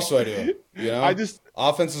do I do? You know,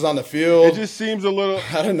 offense is on the field. It just seems a little.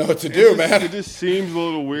 I don't know what to do, man. It just seems a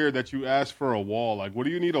little weird that you ask for a wall. Like, what do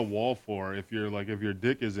you need a wall for if you're like if your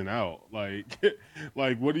dick isn't out? Like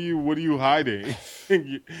what are you hiding?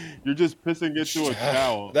 You're just pissing into a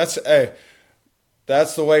towel.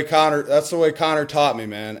 That's the way Connor taught me,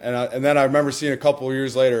 man. And then I remember seeing a couple of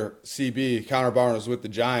years later, CB Connor Barnes was with the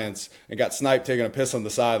Giants and got sniped taking a piss on the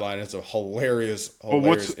sideline. It's a hilarious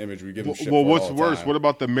image. We give him shit for what's all the worse? time. What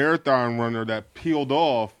about the marathon runner that peeled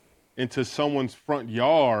off into someone's front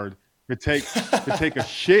yard to take a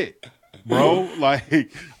shit, bro?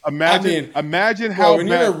 Like imagine how when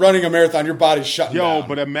you're running a marathon, your body's shutting down.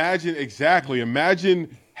 But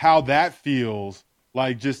imagine how that feels.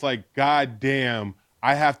 Like just like goddamn,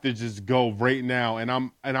 I have to just go right now, and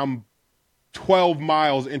I'm 12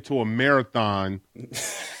 miles into a marathon,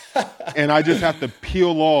 and I just have to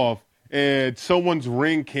peel off, and someone's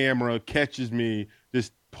Ring camera catches me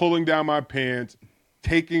just pulling down my pants,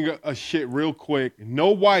 taking a shit real quick,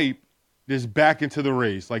 no wipe, just back into the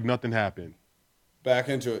race like nothing happened. Back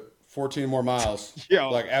into it. 14 more miles. Yeah.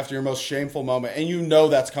 Like after your most shameful moment. And you know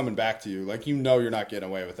that's coming back to you. Like you know you're not getting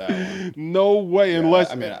away with that one. No way.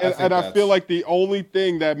 Unless I feel like the only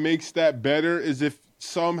thing that makes that better is if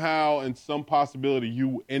somehow in some possibility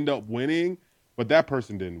you end up winning, but that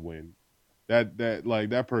person didn't win. That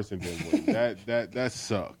person didn't win. that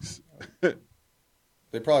sucks.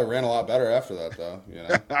 They probably ran a lot better after that though, you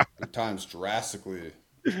know. The times drastically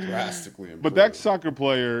improved. But that soccer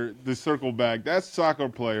player, the circle back, that soccer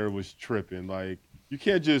player was tripping. Like, you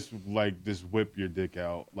can't just whip your dick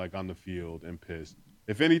out like on the field and piss.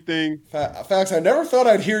 If anything, Facts. I never thought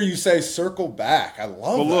I'd hear you say circle back. I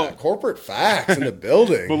love that. Corporate Facts in the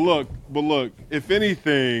building. But look. If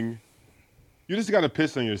anything, you just got to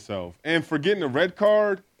piss on yourself. And for getting a red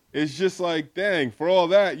card, it's just like, dang. For all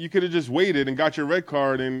that, you could have just waited and got your red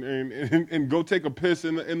card and go take a piss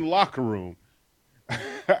in the locker room.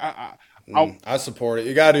 I support it.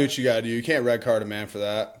 You gotta do what you gotta do. You can't red card a man for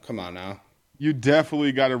that. Come on now. You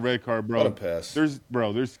definitely got a red card, bro. Let him piss.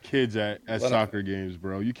 There's kids at soccer games,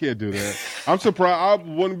 bro. You can't do that. I'm surprised. I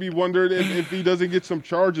wouldn't be wondering if he doesn't get some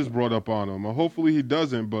charges brought up on him. Hopefully he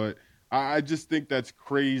doesn't, but I just think that's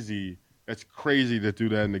crazy. That's crazy to do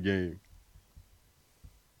that in the game.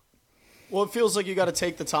 Well, it feels like you got to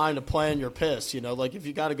take the time to plan your piss. You know, like if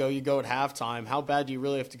you got to go, you go at halftime. How bad do you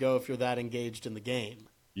really have to go if you're that engaged in the game?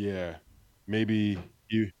 Yeah, maybe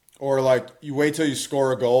you. Or like you wait till you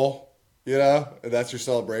score a goal, you know, and that's your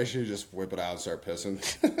celebration. You just whip it out and start pissing.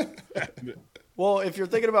 Well, if you're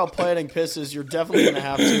thinking about planning pisses, you're definitely going to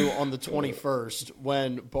have to on the 21st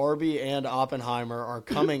when Barbie and Oppenheimer are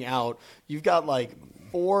coming out. You've got like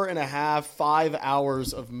 4.5, 5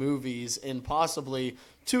 hours of movies and possibly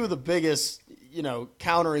two of the biggest, you know,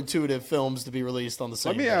 counterintuitive films to be released on the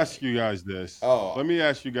same day. Let me ask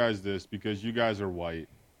you guys this because you guys are white.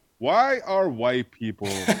 Why are white people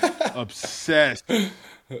obsessed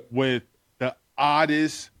with the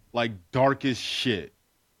oddest, like darkest shit?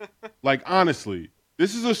 Like honestly,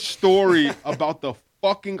 this is a story about the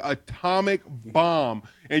fucking atomic bomb.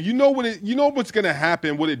 And you know what's gonna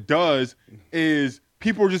happen? What it does is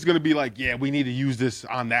people are just going to be like, yeah, we need to use this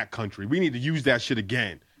on that country. We need to use that shit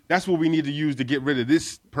again. That's what we need to use to get rid of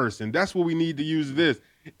this person. That's what we need to use this.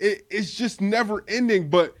 It's just never ending,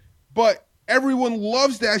 but everyone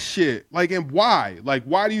loves that shit. Like, and why? Like,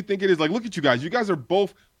 why do you think it is? Like, look at you guys. You guys are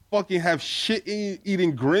both fucking have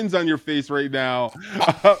shit-eating grins on your face right now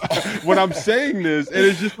when I'm saying this. And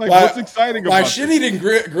it's just like, what's exciting about it? My shit-eating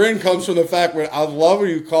grin comes from the fact when I love when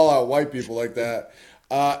you call out white people like that.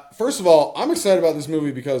 First of all, I'm excited about this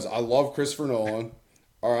movie because I love Christopher Nolan.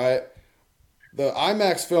 All right. The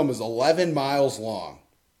IMAX film is 11 miles long.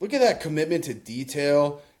 Look at that commitment to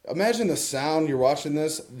detail. Imagine the sound you're watching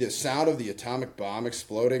this, the sound of the atomic bomb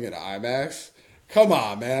exploding in IMAX. Come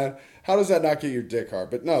on, man. How does that not get your dick hard?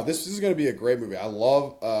 But no, this is going to be a great movie. I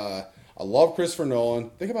love Christopher Nolan.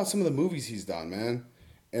 Think about some of the movies he's done, man.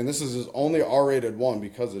 And this is his only R-rated one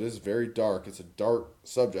because it is very dark. It's a dark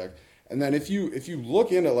subject. And then if you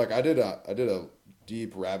look into, like, I did a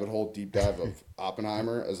deep dive of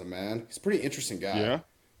Oppenheimer as a man. He's a pretty interesting guy. Yeah.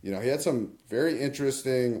 You know, he had some very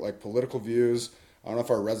interesting like political views. I don't know if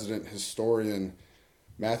our resident historian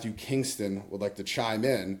Matthew Kingston would like to chime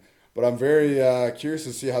in. But I'm very curious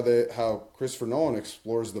to see how Christopher Nolan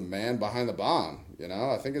explores the man behind the bomb. You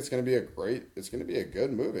know, I think it's going to be a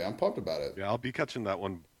good movie. I'm pumped about it. Yeah, I'll be catching that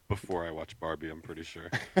one before I watch Barbie, I'm pretty sure.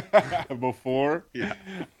 Before? Yeah.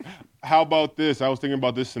 How about this? I was thinking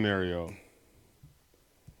about this scenario.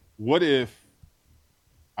 What if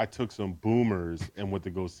I took some boomers and went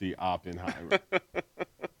to go see Oppenheimer?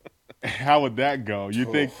 How would that go? You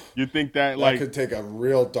think that That like could take a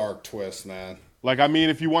real dark twist, man. Like, I mean,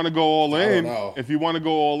 if you want to go all I in,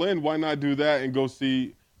 why not do that and go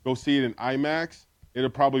see it in IMAX? It'll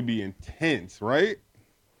probably be intense, right?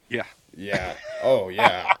 Yeah. Yeah. Oh,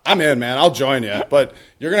 yeah. I'm in, man. I'll join you. But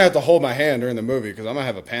you're going to have to hold my hand during the movie because I'm going to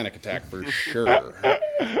have a panic attack for sure.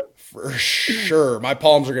 For sure. My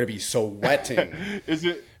palms are going to be sweating. Is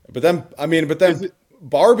it? But then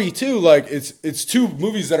Barbie, too, like, it's two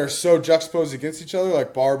movies that are so juxtaposed against each other.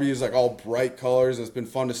 Like, Barbie is, like, all bright colors. It's been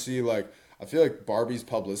fun to see, like, I feel like Barbie's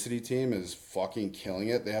publicity team is fucking killing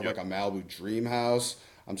it. They have like a Malibu Dream House.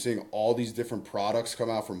 I'm seeing all these different products come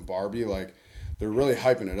out from Barbie. Like, they're really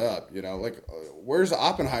hyping it up. You know, like where's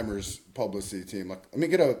Oppenheimer's publicity team? Like, let me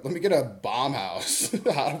get a bomb house.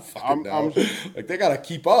 I don't fucking know. Like, they gotta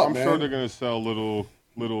keep up. I'm man. sure they're gonna sell little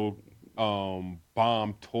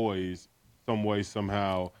bomb toys some way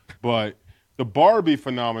somehow. But the Barbie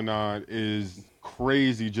phenomenon is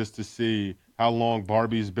crazy just to see how long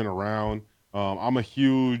Barbie's been around. I'm a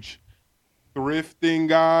huge thrifting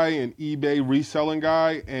guy and eBay reselling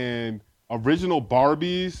guy, and original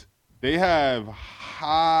Barbies, they have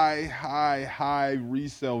high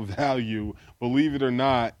resale value, believe it or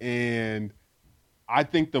not. And I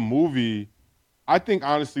think honestly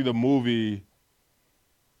the movie,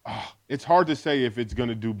 it's hard to say if it's going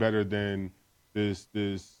to do better than this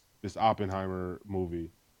Oppenheimer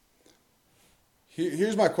movie.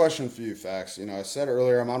 Here's my question for you, Fax. You know, I said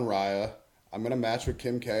earlier I'm on Raya. I'm going to match with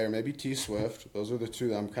Kim K or maybe T Swift. Those are the two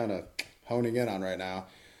that I'm kind of honing in on right now.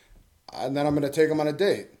 And then I'm going to take them on a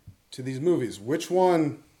date to these movies. Which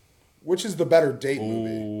is the better date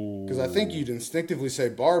movie? Because I think you'd instinctively say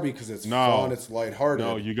Barbie because it's fun, it's lighthearted.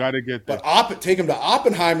 No, you got to get that. But take them to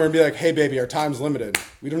Oppenheimer and be like, hey, baby, our time's limited.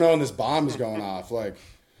 We don't know when this bomb is going off. Like,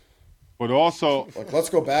 but also, like, let's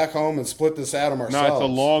go back home and split this atom ourselves. No, it's a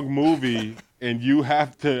long movie, and you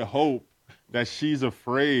have to hope that she's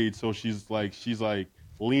afraid, so she's like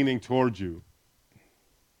leaning towards you.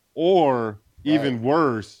 Or even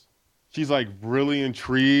worse, she's like really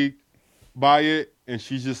intrigued by it, and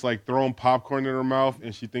she's just like throwing popcorn in her mouth,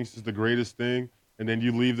 and she thinks it's the greatest thing. And then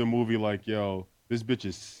you leave the movie like, yo, this bitch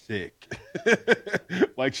is sick.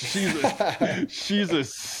 Like she's a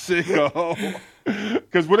sicko.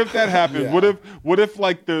 Because what if that happens? Yeah. What if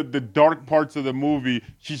like the dark parts of the movie,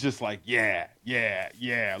 she's just like, yeah.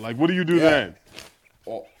 Like, what do you do then?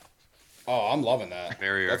 Oh, I'm loving that.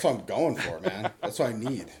 That's what I'm going for, man. That's what I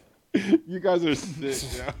need. You guys are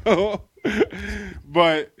sick, yo.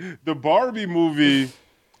 But the Barbie movie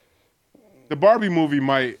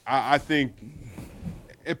might, I think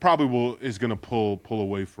it probably is going to pull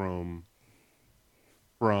away from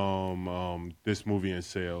this movie in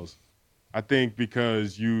sales. I think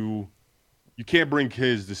because you can't bring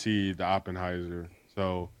kids to see the Oppenheimer,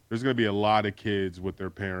 so there's going to be a lot of kids with their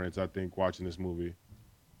parents, I think, watching this movie.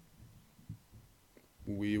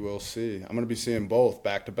 We will see. I'm going to be seeing both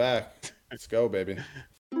back to back. Let's go, baby.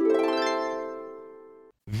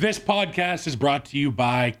 This podcast is brought to you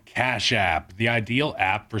by Cash App, the ideal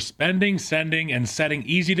app for spending, sending, and setting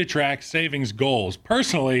easy-to-track savings goals.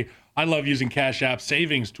 Personally, I love using Cash App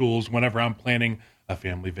savings tools whenever I'm planning a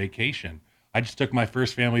family vacation. I just took my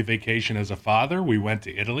first family vacation as a father. We went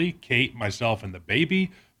to Italy, Kate, myself, and the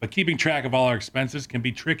baby. But keeping track of all our expenses can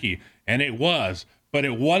be tricky, and it was. But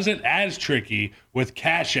it wasn't as tricky with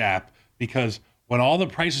Cash App because when all the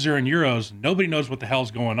prices are in euros, nobody knows what the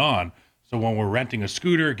hell's going on. So when we're renting a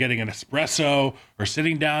scooter, getting an espresso, or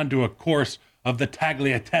sitting down to a course of the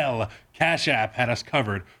Tagliatelle, Cash App had us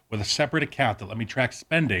covered with a separate account that let me track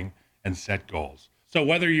spending and set goals. So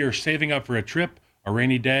whether you're saving up for a trip, a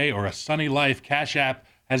rainy day, or a sunny life, Cash App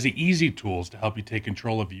has the easy tools to help you take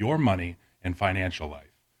control of your money and financial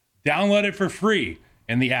life. Download it for free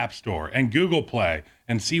in the App Store and Google Play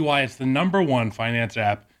and see why it's the #1 finance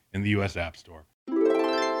app in the U.S. App Store.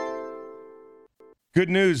 Good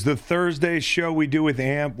news. The Thursday show we do with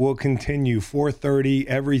AMP will continue. 4:30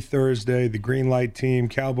 every Thursday. The Greenlight team,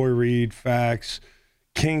 Cowboy Reed, Fax,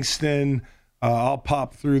 Kingston, I'll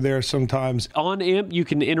pop through there sometimes. On AMP, you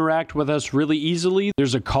can interact with us really easily.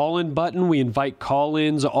 There's a call-in button. We invite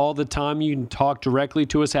call-ins all the time. You can talk directly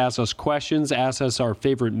to us, ask us questions, ask us our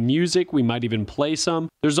favorite music. We might even play some.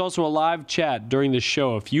 There's also a live chat during the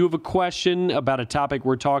show. If you have a question about a topic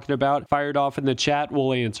we're talking about, fire it off in the chat.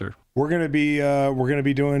 We'll answer. We're gonna be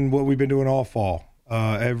doing what we've been doing all fall.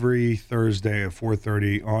 Every Thursday at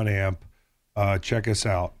 4:30 on AMP. Check us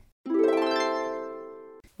out.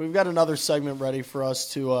 We've got another segment ready for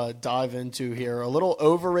us to dive into here. A little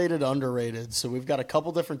overrated, underrated. So we've got a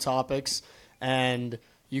couple different topics, and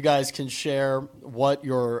you guys can share what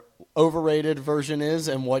your overrated version is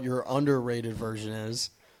and what your underrated version is.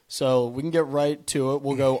 So we can get right to it.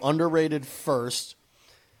 We'll go underrated first.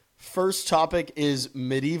 First topic is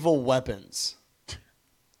medieval weapons.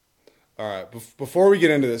 All right, before we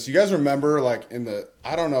get into this, you guys remember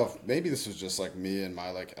I don't know if maybe this was just like me in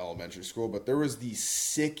my elementary school, but there was the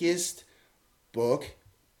sickest book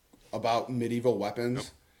about medieval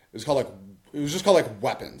weapons. It was just called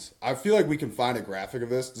Weapons. I feel like we can find a graphic of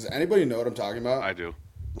this. Does anybody know what I'm talking about? I do.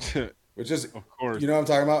 Which is, of course, you know what I'm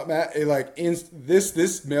talking about, Matt?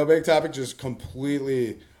 This mailbag topic just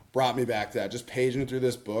completely brought me back to that. Just paging through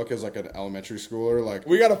this book as an elementary schooler.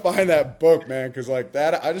 We got to find that book, man, because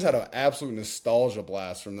that I just had an absolute nostalgia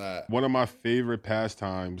blast from that. One of my favorite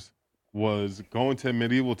pastimes was going to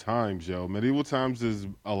medieval times, yo. Medieval times is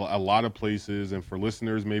a lot of places, and for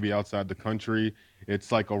listeners maybe outside the country,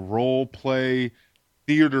 it's like a role play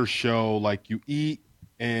theater show. You eat,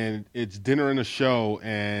 and it's dinner and a show,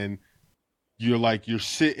 and you're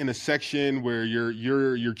sit in a section where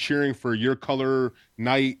you're cheering for your color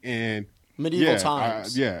night and medieval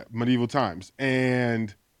times. Medieval times.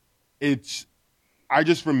 And I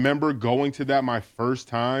just remember going to that my first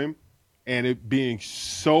time and it being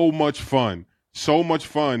so much fun.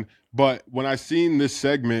 But when I seen this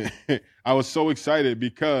segment, I was so excited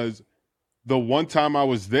because the one time I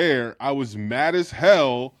was there, I was mad as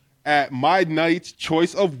hell at my knight's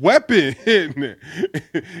choice of weapon.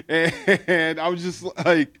 And I was just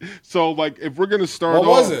if we're going to start what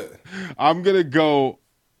was it? I'm going to go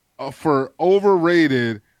for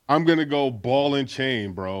overrated. I'm going to go ball and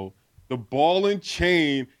chain, bro. The ball and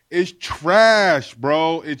chain is trash,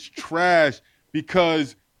 bro. It's trash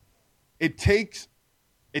because it takes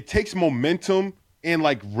momentum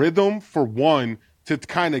and rhythm for one to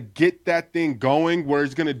kind of get that thing going where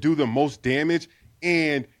it's going to do the most damage.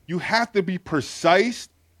 And you have to be precise.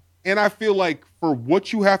 And I feel like for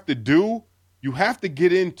what you have to do, you have to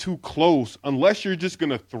get in too close unless you're just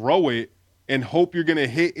going to throw it and hope you're going to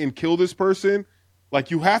hit and kill this person.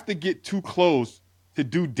 You have to get too close to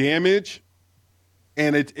do damage.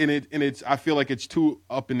 And it's I feel like it's too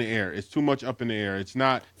up in the air. It's too much up in the air. It's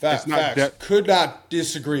not. Facts. Could not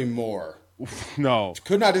disagree more. No.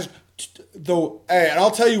 Could not Hey, and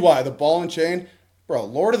I'll tell you why. The ball and chain. Bro,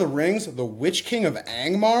 Lord of the Rings, the Witch King of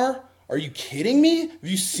Angmar? Are you kidding me? Have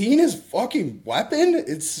you seen his fucking weapon?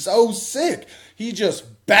 It's so sick. He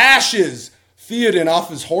just bashes Theoden off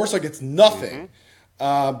his horse like it's nothing.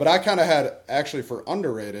 But I kind of had, actually, for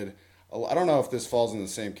underrated, I don't know if this falls in the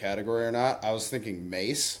same category or not. I was thinking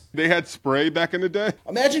mace. They had spray back in the day.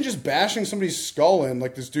 Imagine just bashing somebody's skull in,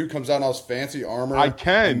 this dude comes out in all his fancy armor. I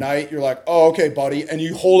can. At night, you're like, oh, okay, buddy. And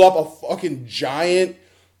you hold up a fucking giant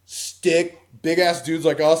stick, big-ass dudes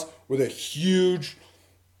like us with a huge,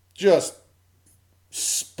 just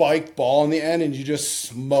spiked ball in the end, and you just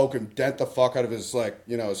smoke him, dent the fuck out of his,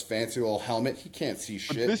 his fancy little helmet. He can't see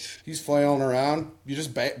shit. He's flailing around. You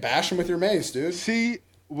just bash him with your mace, dude. See,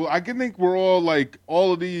 well, I can think we're all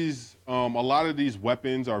all of these, a lot of these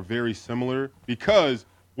weapons are very similar because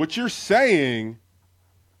what you're saying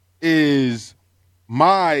is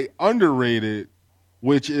my underrated,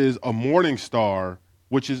 which is a Morning Star,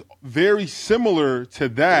 which is very similar to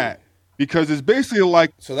that because it's basically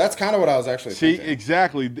So that's kind of what I was actually thinking. See,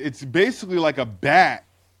 exactly. It's basically like a bat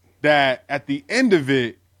that at the end of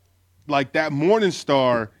it, that Morning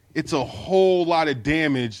Star, it's a whole lot of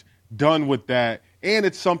damage done with that. And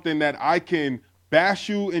it's something that I can bash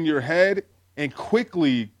you in your head and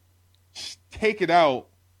quickly take it out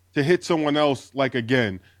to hit someone else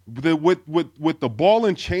again. With the ball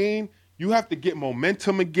and chain, you have to get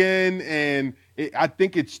momentum again, and I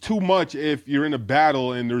think it's too much if you're in a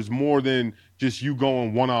battle and there's more than just you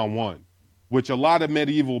going one-on-one, which a lot of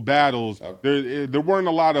medieval battles, there weren't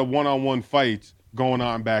a lot of one-on-one fights going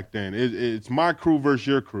on back then. It's my crew versus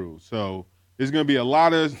your crew. So there's going to be a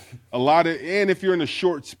lot of, and if you're in a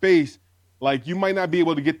short space, you might not be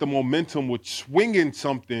able to get the momentum with swinging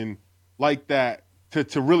something like that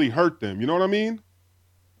to really hurt them. You know what I mean?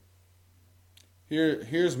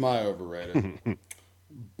 Here's my overrated.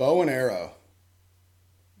 Bow and arrow.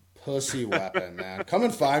 Pussy weapon, man. Come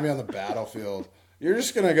and find me on the battlefield. You're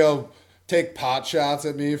just going to go take pot shots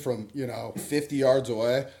at me from, 50 yards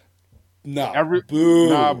away? No. Boo.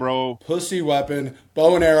 Nah, bro. Pussy weapon,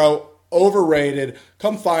 bow and arrow, overrated.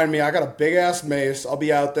 Come find me. I got a big-ass mace. I'll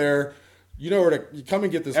be out there. You know where to come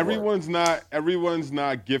and get this. Everyone's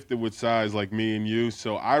not gifted with size like me and you,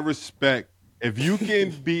 so I respect if you can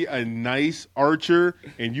be a nice archer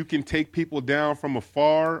and you can take people down from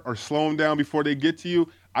afar or slow them down before they get to you.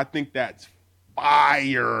 I think that's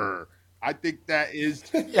fire. I think that is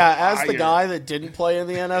Yeah, as fire. the guy that didn't play in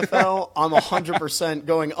the NFL, I'm 100%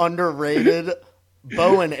 going underrated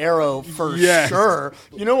bow and arrow for sure.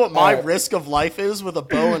 You know what my risk of life is with a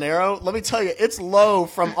bow and arrow? Let me tell you, it's low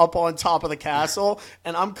from up on top of the castle,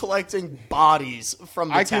 and I'm collecting bodies from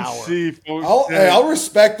the tower. I can see. I'll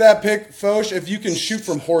respect that pick, Foch, if you can shoot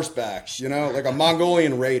from horseback, like a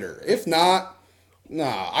Mongolian raider. If not,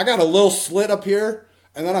 nah. I got a little slit up here,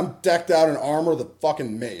 and then I'm decked out in armor with a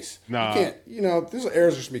fucking mace. Nah. You can't, these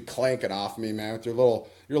arrows are just be clanking off me, man, with your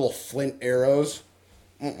little flint arrows.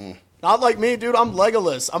 Not like me, dude. I'm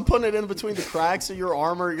Legolas. I'm putting it in between the cracks of your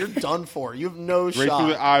armor. You're done for. You have no Right shot.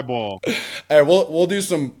 through the eyeball. Hey, we'll do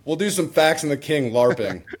some Facts and the King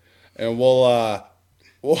LARPing, and we'll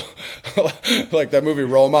like that movie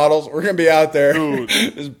Role Models. We're gonna be out there,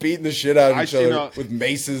 just beating the shit out of each other with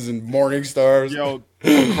maces and morning stars. Yo,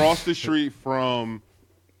 across the street from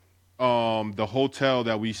the hotel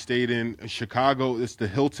that we stayed in Chicago, it's the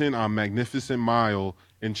Hilton on Magnificent Mile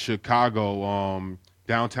in Chicago.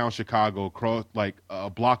 Downtown Chicago, across like a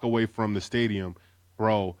block away from the stadium,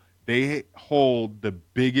 bro. They hold the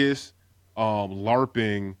biggest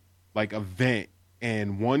LARPing like event,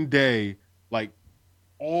 and one day, like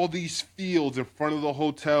all these fields in front of the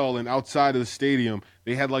hotel and outside of the stadium,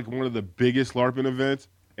 they had like one of the biggest LARPing events.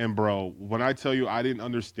 And bro, when I tell you I didn't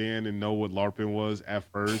understand and know what LARPing was at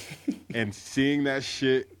first, and seeing that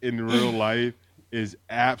shit in real life is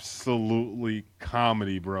absolutely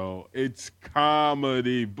comedy, bro. It's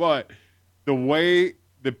comedy, but the way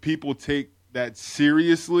the people take that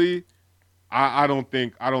seriously, I don't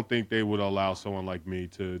think they would allow someone like me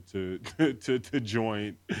to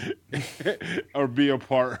join or be a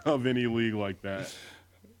part of any league like that.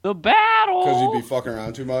 The battle. Because you'd be fucking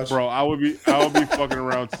around too much, bro. I would be fucking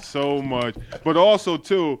around so much, but also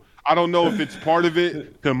too. I don't know if it's part of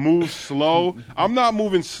it to move slow. I'm not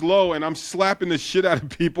moving slow, and I'm slapping the shit out of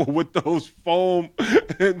people with those foam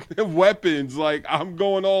weapons. Like, I'm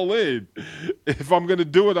going all in. If I'm going to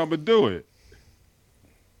do it, I'm going to do it.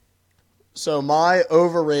 So my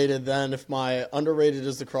overrated then, if my underrated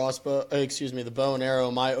is the the bow and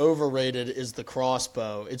arrow, my overrated is the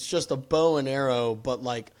crossbow. It's just a bow and arrow, but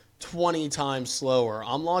like 20 times slower.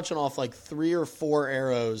 I'm launching off like 3 or 4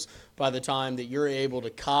 arrows by the time that you're able to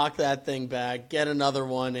cock that thing back, get another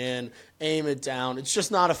one in, aim it down. It's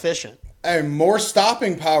just not efficient. Hey, more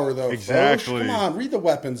stopping power, though, exactly. Folks. Come on, read the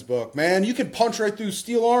weapons book, man. You can punch right through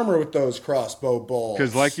steel armor with those crossbow bolts.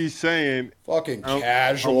 Because like he's saying, fucking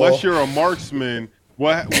casual. Unless you're a marksman,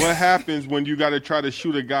 what happens when you got to try to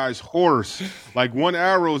shoot a guy's horse? Like, one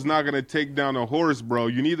arrow is not going to take down a horse, bro.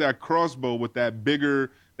 You need that crossbow with that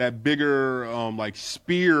bigger like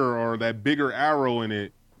spear or that bigger arrow in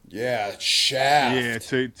it. Yeah,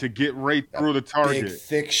 shaft. Yeah, to get right through the target. Big,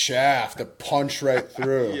 thick shaft to punch right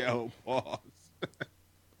through. Yo, pause.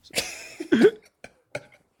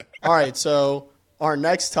 All right, so our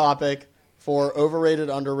next topic for overrated,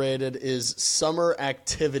 underrated is summer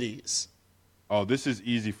activities. Oh, this is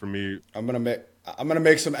easy for me. I'm gonna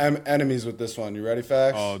make some enemies with this one. You ready,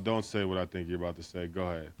 Fax? Oh, don't say what I think you're about to say. Go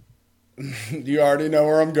ahead. You already know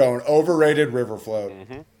where I'm going. Overrated river float.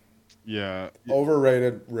 Mm-hmm. Yeah.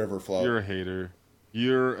 Overrated river float. You're a hater.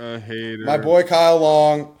 You're a hater. My boy Kyle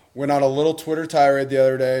Long went on a little Twitter tirade the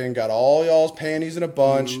other day and got all y'all's panties in a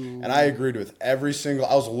bunch, and I agreed with every single.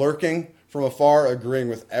 I was lurking from afar, agreeing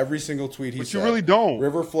with every single tweet he said. But you really don't.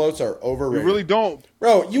 River floats are overrated. You really don't.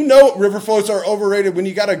 Bro, you know river floats are overrated when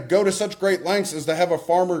you got to go to such great lengths as to have a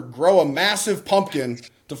farmer grow a massive pumpkin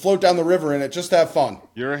to float down the river in it just to have fun.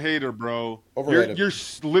 You're a hater, bro. Overrated. You're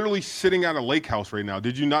literally sitting at a lake house right now.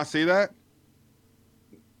 Did you not say that?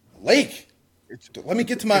 Lake? Let me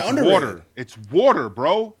get to my underrated. Water. It's water,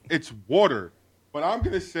 bro. It's water. But I'm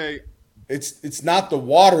going to say... It's not the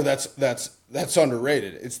water that's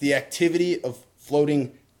underrated. It's the activity of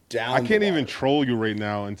floating down. I can't even troll you right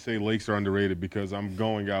now and say lakes are underrated because I'm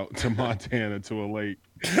going out to Montana to a lake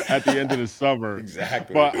at the end of the summer.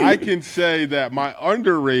 Exactly. But I can say that my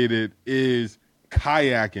underrated is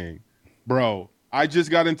kayaking. Bro, I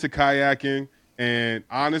just got into kayaking, and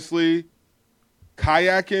honestly,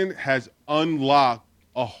 kayaking has unlocked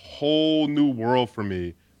a whole new world for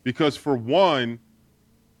me. because for one,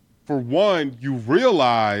 you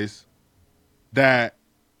realize that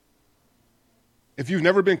if you've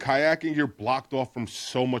never been kayaking, you're blocked off from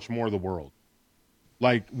so much more of the world.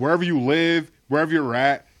 Like wherever you live, wherever you're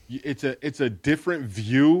at, it's a different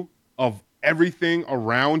view of everything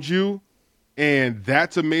around you, and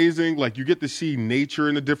that's amazing. Like you get to see nature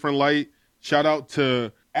in a different light. Shout out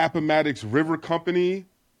to Appomattox River Company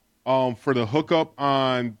for the hookup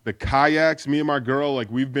on the kayaks. Me and my girl, like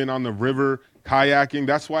we've been on the river kayaking.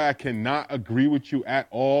 That's why I cannot agree with you at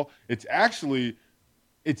all. It's actually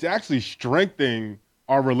strengthening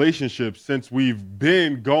our relationship since we've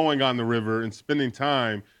been going on the river and spending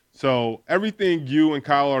time. So everything you and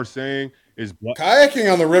Kyle are saying is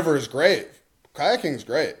Kayaking on the river is great. Kayaking is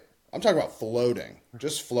great. I'm talking about floating.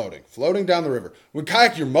 Just floating down the river. When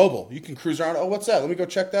kayak, you're mobile. You can cruise around. Oh, what's that? Let me go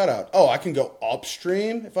check that out. Oh, I can go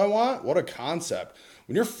upstream if I want. What a concept.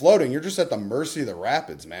 When you're floating, you're just at the mercy of the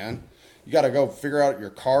rapids, man. You got to go figure out your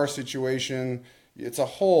car situation. It's a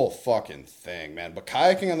whole fucking thing, man. But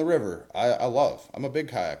kayaking on the river, I love. I'm a big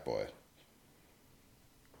kayak boy.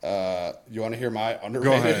 You want to hear my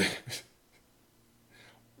underrated? Go ahead.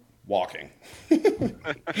 Walking.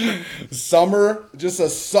 Summer, just a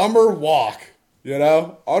summer walk, you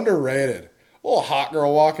know? Underrated. A little hot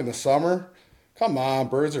girl walk in the summer. Come on,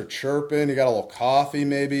 birds are chirping. You got a little coffee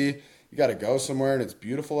maybe. You got to go somewhere and it's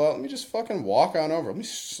beautiful out. Let me just fucking walk on over. Let me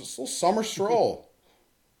just a little summer stroll.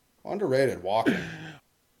 Underrated walking.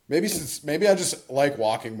 Maybe I just like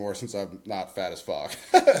walking more since I'm not fat as fuck.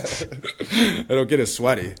 I don't get as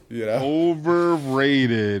sweaty, you know?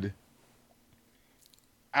 Overrated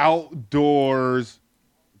outdoors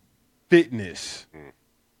fitness.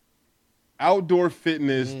 Outdoor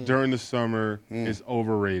fitness during the summer is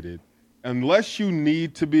overrated. Unless you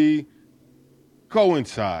need to be, go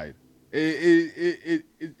inside.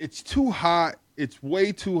 It's too hot. It's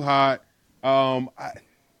way too hot.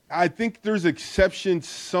 I think there's exceptions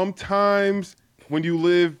sometimes when you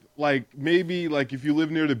live, like maybe like if you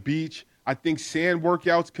live near the beach, I think sand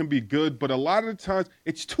workouts can be good, but a lot of the times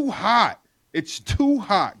it's too hot. It's too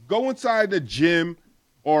hot. Go inside the gym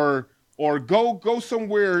or go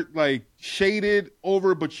somewhere like shaded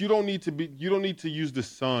over, but you don't need to use the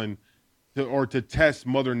sun to test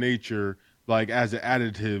Mother Nature like as an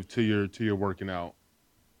additive to your working out.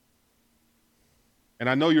 And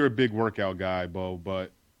I know you're a big workout guy, Beau,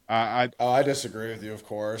 but I disagree with you, of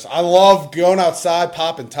course. I love going outside,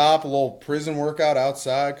 popping top, a little prison workout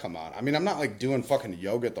outside. Come on. I mean, I'm not like doing fucking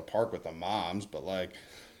yoga at the park with the moms, but like,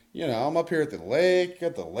 you know, I'm up here at the lake,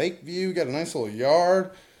 got the lake view, got a nice little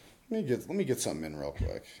yard. Let me get something in real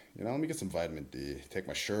quick. You know, let me get some vitamin D. Take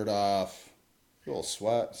my shirt off, a little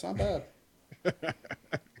sweat. It's not bad.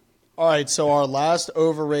 All right, so our last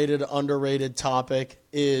overrated, underrated topic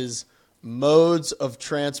is modes of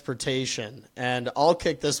transportation. And I'll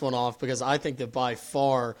kick this one off because I think that by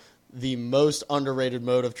far the most underrated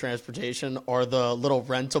mode of transportation are the little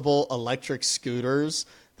rentable electric scooters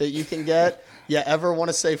that you can get. You ever want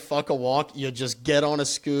to say fuck a walk, you just get on a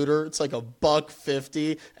scooter. It's like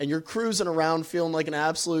 $150 and you're cruising around feeling like an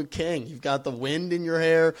absolute king. You've got the wind in your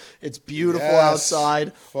hair. It's beautiful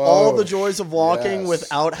outside. All the joys of walking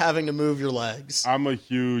without having to move your legs. I'm a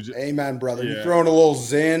huge amen, brother. Yeah. You throw in a little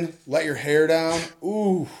zen, let your hair down.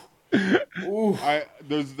 Ooh. Ooh.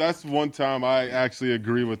 That's one time I actually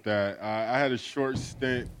agree with that. I had a short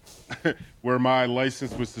stint where my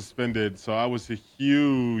license was suspended, so I was a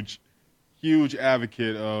huge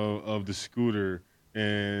advocate of the scooter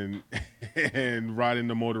and riding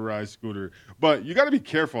the motorized scooter. But you got to be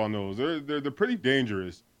careful on those. They're pretty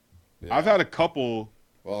dangerous. Yeah. I've had a couple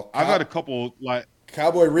like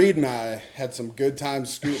Cowboy Reed and I had some good times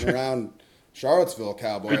scooting around Charlottesville,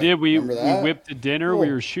 Cowboy. We did. We whipped to dinner. Cool.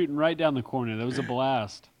 We were shooting right down the corner. That was a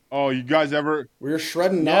blast. Oh, you guys ever? We were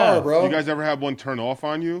shredding gnar, bro. You guys ever have one turn off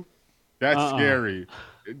on you? That's scary.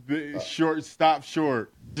 Stop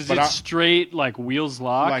short. Does it straight like wheels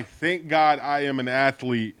lock? Like, thank God I am an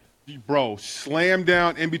athlete, bro. Slam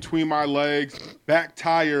down in between my legs, back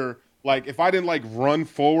tire. Like, if I didn't like run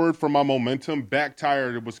forward for my momentum, back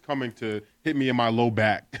tire was coming to hit me in my low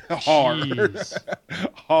back hard,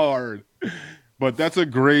 hard. But that's a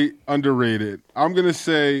great underrated. I'm gonna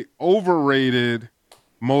say overrated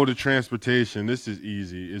mode of transportation. This is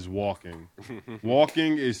easy. Is walking.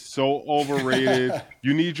 Walking is so overrated.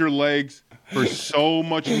 You need your legs for so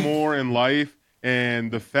much more in life,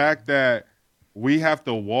 and the fact that we have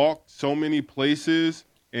to walk so many places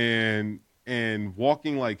and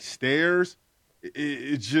walking like stairs,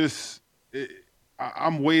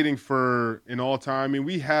 I'm waiting for an all-time. I mean,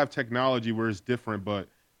 we have technology where it's different, but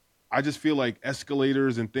I just feel like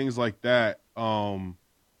escalators and things like that,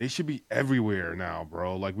 They should be everywhere now,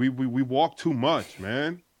 bro. Like we walk too much,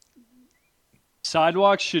 man.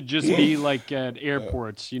 Sidewalks should just be like at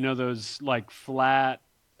airports. You know those like flat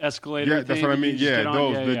escalator Yeah, that's things what I that you mean. just Yeah, get on?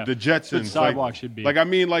 those Yeah, the, yeah. the That's what Jetsons. sidewalks should be. Like I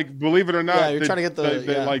mean, like believe it or not, Yeah, you're trying to get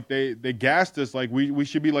the like they gassed us. Like we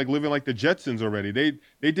should be like living like the Jetsons already.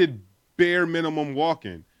 They did bare minimum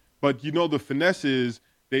walking, but you know the finesse is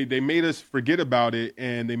they made us forget about it,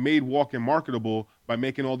 and they made walking marketable by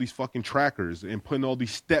making all these fucking trackers and putting all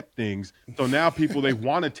these step things. So now people they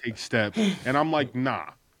want to take steps, and I'm like nah.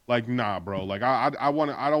 Like nah, bro. Like I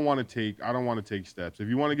don't want to take steps. If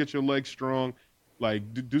you want to get your legs strong,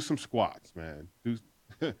 like do some squats, man.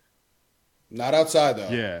 Not outside though.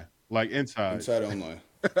 Yeah, like inside. Inside only.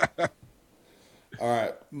 All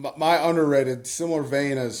right, my underrated, similar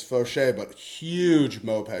vein as Fauché, but huge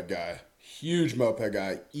moped guy.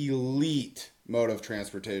 Elite mode of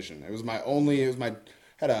transportation. I have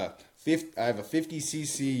a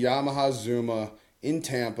 50cc Yamaha Zuma in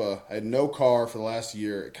Tampa. I had no car for the last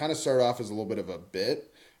year. It kind of started off as a little bit of a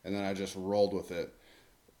bit, and then I just rolled with it.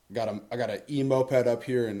 I got an e-moped up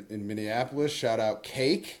here in Minneapolis. Shout out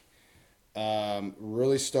Cake.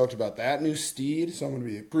 Really stoked about that new steed. So I'm going to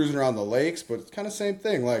be cruising around the lakes, but it's kind of same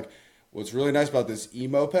thing. Like, what's really nice about this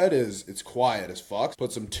e-moped is it's quiet as fuck.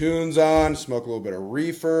 Put some tunes on, smoke a little bit of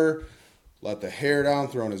reefer, let the hair down,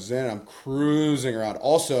 throwing a zen. I'm cruising around.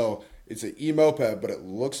 Also, it's an e-moped, but it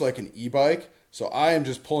looks like an e-bike. So I am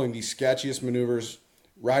just pulling the sketchiest maneuvers,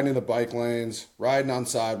 riding in the bike lanes, riding on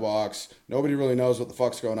sidewalks. Nobody really knows what the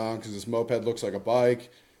fuck's going on because this moped looks like a bike.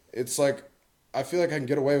 It's like, I feel like I can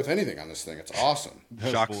get away with anything on this thing. It's awesome.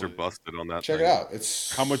 Shocks are busted on that Check thing. it out.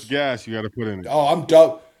 It's How much gas you got to put in it? Oh, I'm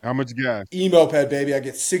dope. How much gas? E-moped, baby. I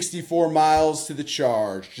get 64 miles to the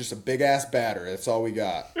charge. Just a big ass battery. That's all we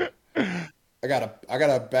got. I got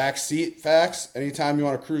a back seat, Facts. Anytime you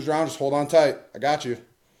want to cruise around, just hold on tight. I got you.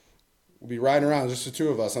 We'll be riding around, just the two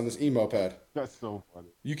of us on this e-moped. That's so funny.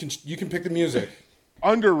 You can pick the music.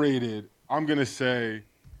 Underrated, I'm gonna say,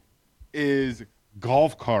 is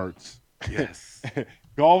golf carts. Yes.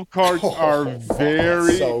 Golf carts are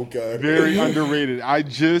very, so good. very underrated. I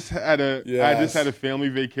just had a family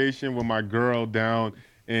vacation with my girl down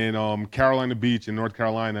in Carolina Beach in North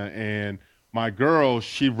Carolina, and my girl,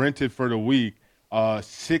 she rented for the week a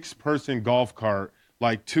 6-person golf cart,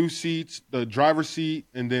 like 2 seats, the driver's seat,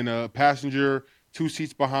 and then a passenger, 2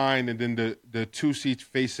 seats behind, and then the 2 seats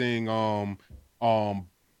facing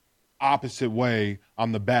opposite way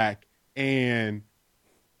on the back. And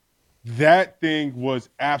that thing was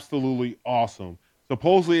absolutely awesome.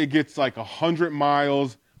 Supposedly it gets like 100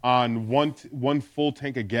 miles on one full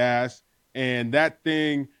tank of gas, and that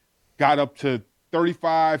thing got up to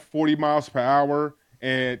 35, 40 miles per hour,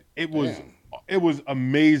 and it was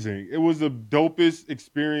amazing. It was the dopest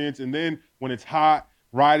experience. And then when it's hot,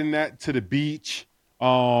 riding that to the beach,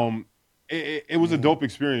 it was a dope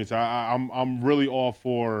experience. I'm really all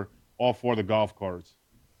for the golf carts.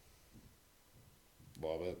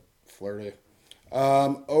 Love it. Flirty.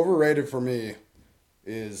 Overrated for me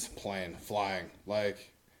is flying.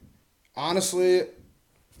 Like, honestly,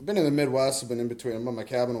 I've been in the Midwest. I've been in between. I'm on my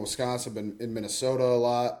cabin in Wisconsin. I've been in Minnesota a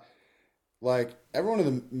lot. Like, everyone in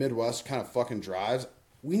the Midwest kind of fucking drives.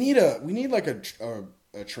 We need like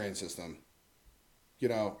a train system. You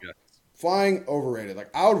know, Yes. Flying overrated. Like,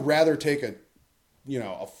 I would rather take a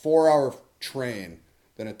 4-hour train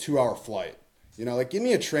than a 2-hour flight. You know, like, give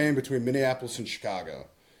me a train between Minneapolis and Chicago.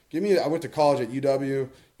 I went to college at UW,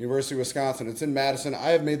 University of Wisconsin. It's in Madison. I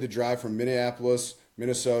have made the drive from Minneapolis,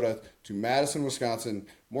 Minnesota to Madison, Wisconsin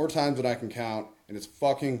more times than I can count, and it's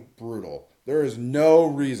fucking brutal. There is no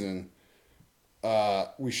reason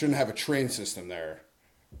we shouldn't have a train system there.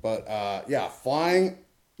 But flying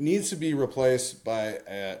needs to be replaced by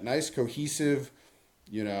a nice, cohesive,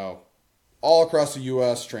 all across the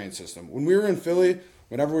U.S. train system. When we were in Philly,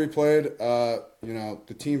 whenever we played,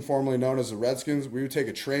 the team formerly known as the Redskins, we would take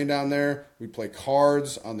a train down there. We'd play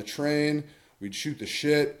cards on the train. We'd shoot the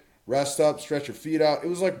shit, rest up, stretch your feet out. It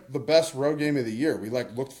was like the best road game of the year. We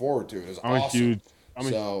looked forward to it. It was awesome.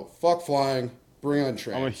 Fuck flying. Bring on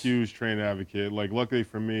trains. I'm a huge train advocate. Like, luckily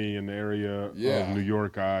for me, in the area of New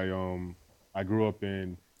York, I grew up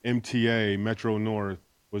in MTA, Metro North,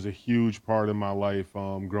 was a huge part of my life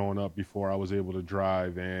growing up before I was able to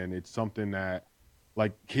drive. And it's something that,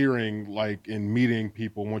 like, hearing, like, and meeting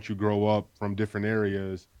people once you grow up from different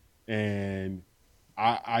areas. And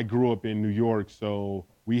I grew up in New York, so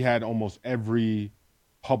we had almost every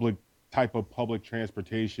type of public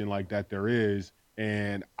transportation like that there is.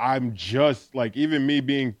 And I'm just, like, even me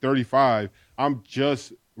being 35, I'm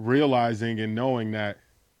just realizing and knowing that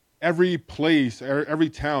every place, every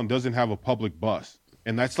town doesn't have a public bus.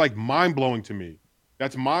 And that's like mind blowing to me.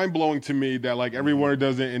 That's mind blowing to me that like everywhere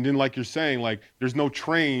doesn't. And then like you're saying, like there's no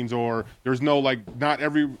trains or there's no like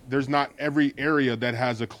there's not every area that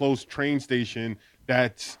has a close train station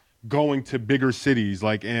that's going to bigger cities.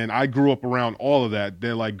 Like, and I grew up around all of that.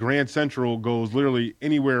 They're like Grand Central goes literally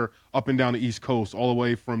anywhere up and down the East Coast, all the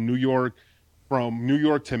way from New York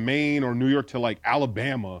to Maine or New York to like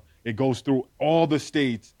Alabama. It goes through all the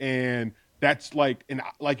states, and that's like, and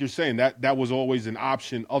like you're saying, that was always an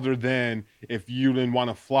option other than if you didn't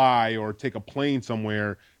want to fly or take a plane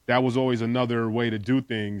somewhere. That was always another way to do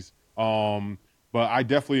things. But I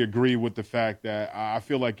definitely agree with the fact that I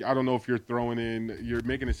feel like, I don't know if you're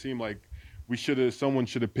making it seem like someone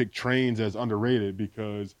should have picked trains as underrated,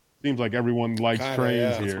 because it seems like everyone likes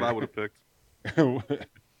trains here. That's what I would have picked.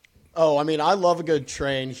 Oh, I mean, I love a good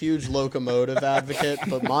train, huge locomotive advocate,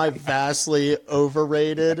 but my vastly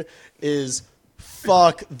overrated is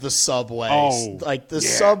fuck the subway. Oh, like the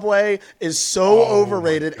subway is so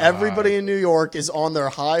overrated. Everybody in New York is on their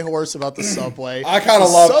high horse about the subway. I kind of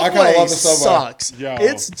love the subway. Sucks. Yo.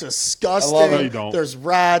 It's disgusting. I love it. No, you don't. There's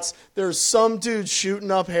rats. There's some dude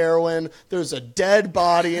shooting up heroin. There's a dead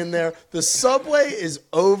body in there. The subway is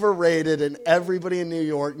overrated, and everybody in New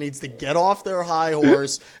York needs to get off their high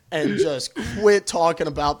horse and just quit talking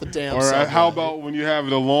about the damn Or subway. how about when you have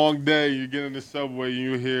a long day, you get in the subway, and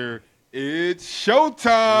you hear, it's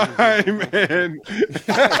showtime, and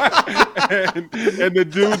the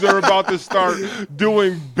dudes are about to start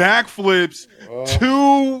doing backflips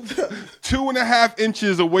 2.5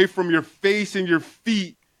 inches away from your face and your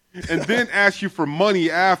feet, and then ask you for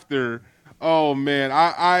money after. Oh man,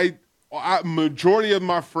 I majority of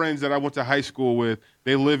my friends that I went to high school with,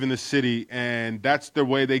 they live in the city, and that's the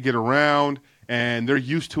way they get around, and they're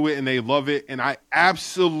used to it, and they love it, and I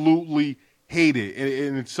absolutely hate it.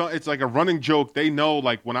 And it's like a running joke. They know,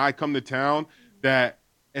 like, when I come to town, that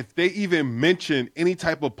if they even mention any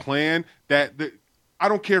type of plan, that I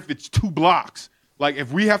don't care if it's 2 blocks. Like,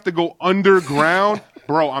 if we have to go underground,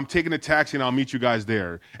 bro, I'm taking a taxi and I'll meet you guys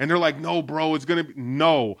there. And they're like, no, bro,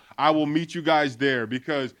 no, I will meet you guys there,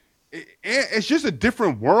 because it's just a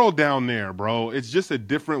different world down there, bro. It's just a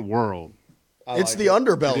different world. It's the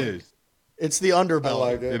underbelly. It is. It's the underbelly. I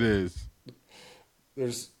like it. It is.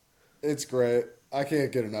 It's great. I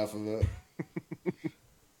can't get enough of it.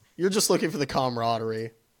 You're just looking for the camaraderie.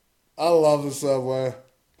 I love the subway.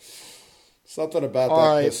 Something about All that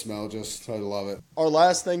right. piss smell, I love it. Our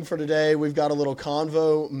last thing for today, we've got a little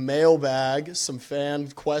convo mailbag, some fan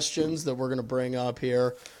questions that we're going to bring up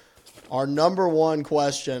here. Our number one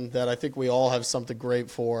question that I think we all have something great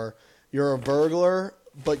for: you're a burglar,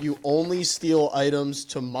 but you only steal items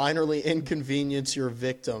to minorly inconvenience your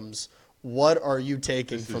victims. What are you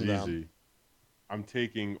taking from them? Easy. I'm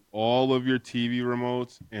taking all of your TV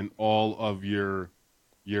remotes and all of your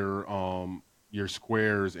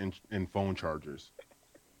squares and phone chargers.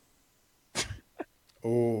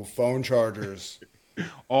 Oh, phone chargers.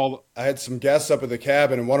 I had some guests up at the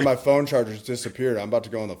cabin, and one of my phone chargers disappeared. I'm about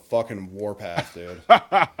to go on the fucking warpath, dude.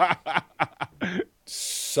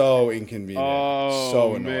 So inconvenient. Oh,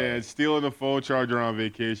 so annoying. man, stealing a phone charger on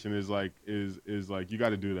vacation is like you got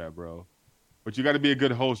to do that, bro. But you got to be a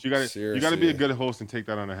good host. You got to be a good host and take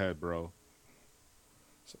that on the head, bro.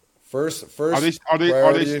 First. Are they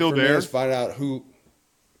still there? Is find out who.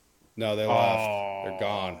 No, they left. They're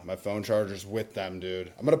gone. My phone charger's with them,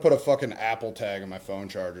 dude. I'm gonna put a fucking Apple tag on my phone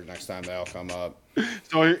charger next time they all come up.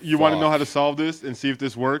 So you want to know how to solve this and see if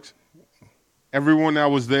this works? Everyone that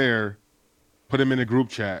was there, put them in a group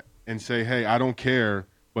chat and say, "Hey, I don't care,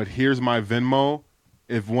 but here's my Venmo.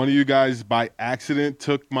 If one of you guys by accident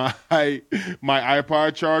took my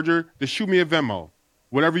iPod charger, just shoot me a Venmo.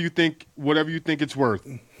 Whatever you think it's worth.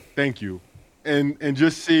 Thank you." And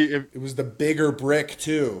just see if it was the bigger brick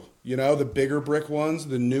too. You know, the bigger brick ones,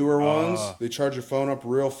 the newer ones, they charge your phone up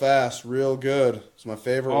real fast, real good. It's my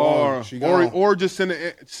favorite one. Or just send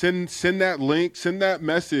that link, send that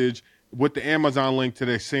message with the Amazon link to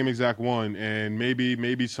the same exact one, and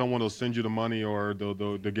maybe someone will send you the money, or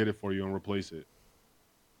they'll get it for you and replace it.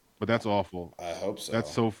 But that's awful. I hope so.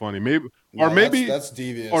 That's so funny. That's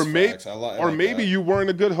devious. Maybe you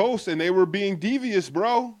weren't a good host and they were being devious,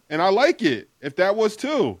 bro. And I like it. If that was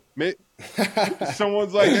too,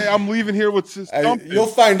 someone's like, "Hey, I'm leaving here with something." You'll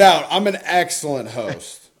find out. I'm an excellent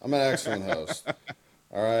host. All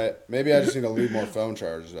right. Maybe I just need to leave more phone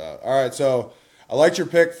chargers out. All right. So I liked your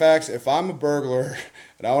pick, Fax. If I'm a burglar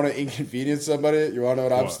and I want to inconvenience somebody, you want to know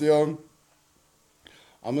what I'm stealing?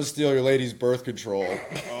 I'm going to steal your lady's birth control.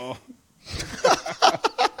 Oh.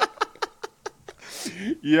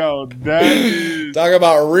 Yo, that is... Talk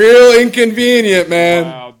about real inconvenient, man.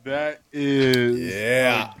 Wow, That is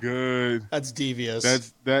Yeah. good. That's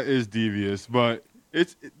devious. That is devious, but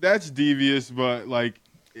that's devious, but like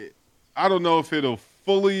I don't know if it'll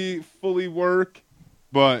fully work,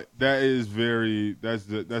 but that's very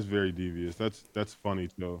devious. That's funny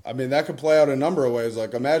too. I mean, that could play out a number of ways.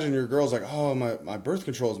 Like, imagine your girl's like, "Oh, my birth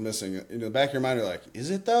control is missing." In the back of your mind, you're like, "Is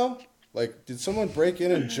it though? Like, did someone break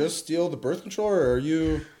in and just steal the birth control, or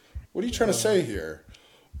what are you trying to say here?"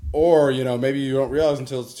 Or, maybe you don't realize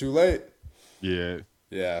until it's too late. Yeah.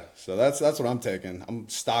 Yeah. So that's what I'm taking. I'm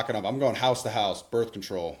stocking up. I'm going house to house birth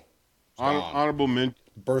control. Honorable mention.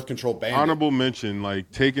 Birth control ban. Honorable mention,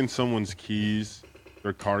 like taking someone's keys,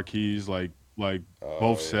 their car keys, like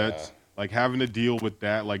both sets, like having to deal with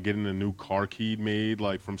that, like getting a new car key made,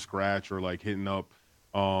 like from scratch, or like hitting up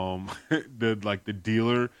the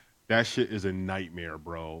dealer. That shit is a nightmare,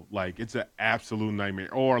 bro. Like it's an absolute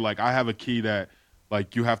nightmare. Or like I have a key that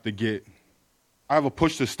like you have to get. I have a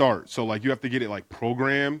push to start, so like you have to get it like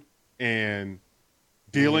programmed, and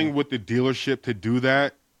dealing with the dealership to do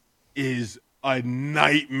that is a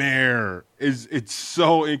nightmare. It's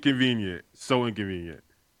so inconvenient. So inconvenient.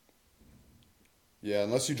 Yeah,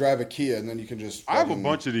 unless you drive a Kia, and then you can just. I have a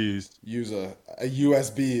bunch of these. Use a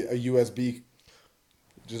USB.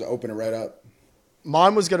 Just open it right up.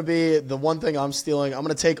 Mine was going to be the one thing I'm stealing. I'm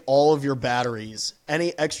going to take all of your batteries.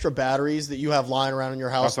 Any extra batteries that you have lying around in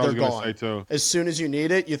your house, That's what they're I was gonna gone. say, too. As soon as you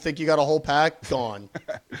need it, you think you got a whole pack, gone.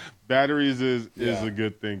 Batteries is a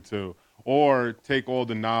good thing too. Or take all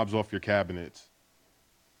the knobs off your cabinets.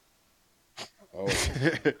 Oh.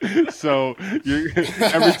 So every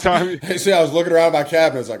time See, I was looking around my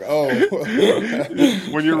cabinet. It's like, oh.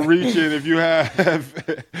 when you're reaching, if you have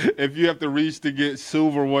to reach to get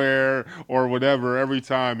silverware or whatever, every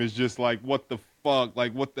time it's just like, what the fuck?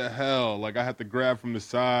 Like, what the hell? Like, I have to grab from the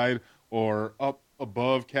side or up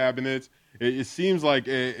above cabinets. It seems like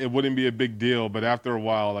it wouldn't be a big deal, but after a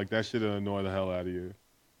while, like that should annoy the hell out of you.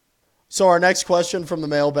 So our next question from the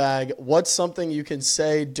mailbag, what's something you can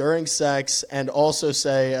say during sex and also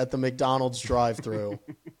say at the McDonald's drive-thru?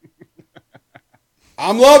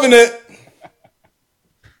 I'm loving it.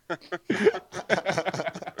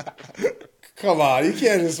 Come on, you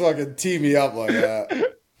can't just fucking tee me up like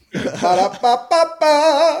that.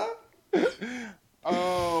 Ba-da-ba-ba-ba.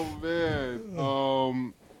 Oh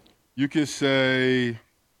man. You can say,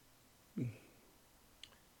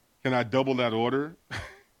 can I double that order?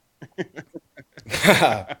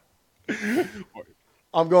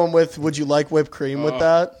 I'm going with, would you like whipped cream with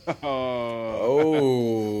that?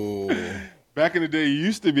 Oh. Back in the day, you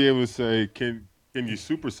used to be able to say, can you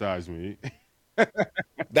supersize me?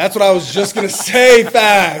 That's what I was just going to say,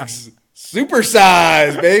 Fags.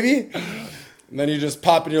 Supersize, baby. And then you just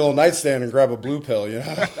pop in your little nightstand and grab a blue pill, you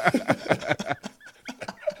know?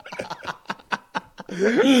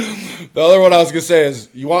 The other one I was going to say is,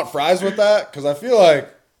 you want fries with that? Because I feel like,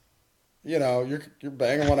 you're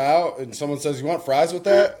banging one out and someone says, you want fries with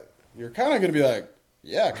that? You're kind of going to be like,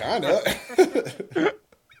 yeah, kind of.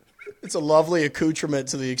 It's a lovely accoutrement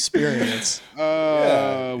to the experience.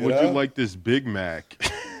 Would you like this Big Mac?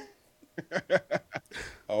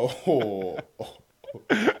 Oh,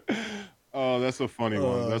 that's a funny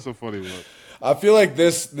one. That's a funny one. I feel like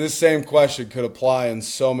this same question could apply in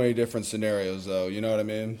so many different scenarios, though. You know what I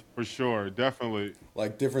mean? For sure, definitely.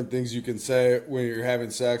 Like different things you can say when you're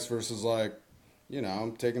having sex versus like,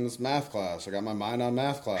 I'm taking this math class. I got my mind on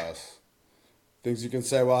math class. Things you can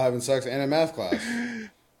say while having sex and in math class.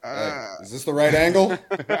 Like, is this the right angle?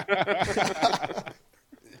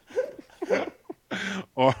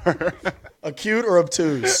 Or acute or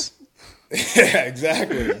obtuse? Yeah,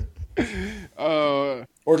 exactly. Or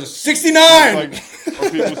just 69. Like, or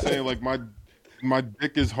people saying like my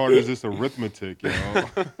dick is hard as this arithmetic,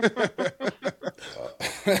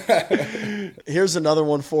 Here's another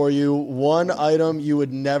one for you. One item you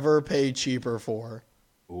would never pay cheaper for.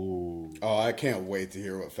 Ooh. Oh, I can't wait to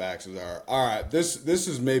hear what faxes are. All right, this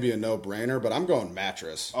is maybe a no-brainer, but I'm going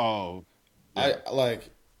mattress. Oh. Yeah. I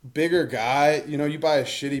like bigger guy, you buy a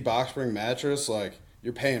shitty box spring mattress, like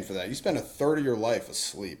you're paying for that. You spend a third of your life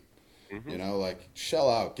asleep. Mm-hmm. Like shell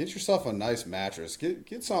out. Get yourself a nice mattress.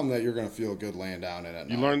 Get something that you're going to feel good laying down in at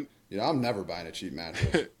night. I'm never buying a cheap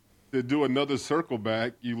mattress. To do another circle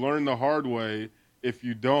back, you learn the hard way if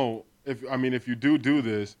you do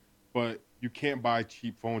this, but you can't buy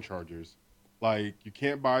cheap phone chargers. Like, you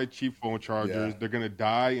can't buy cheap phone chargers. Yeah. They're going to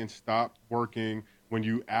die and stop working when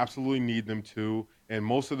you absolutely need them to. And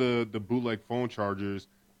most of the bootleg phone chargers,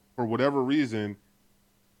 for whatever reason,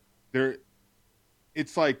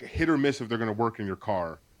 it's like hit or miss if they're going to work in your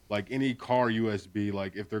car. Like any car USB,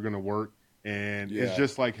 like if they're going to work, And Yeah. it's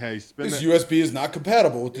just like, hey, spend This that. USB is not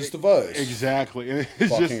compatible with this device. Exactly. And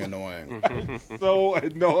it's Fucking just annoying. so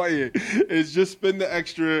annoying. It's just spend the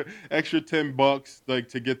extra $10 like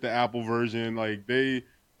to get the Apple version. Like they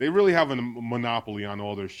really have a monopoly on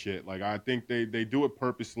all their shit. Like I think they do it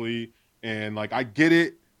purposely, and like I get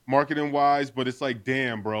it marketing wise, but it's like,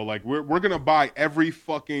 damn, bro, like we're gonna buy every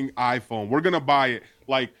fucking iPhone. We're gonna buy it.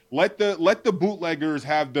 Like let the bootleggers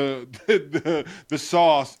have the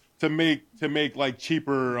sauce to make like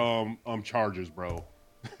cheaper chargers, bro.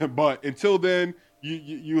 But until then,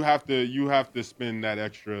 you have to spend that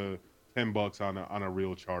extra $10 on a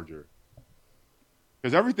real charger.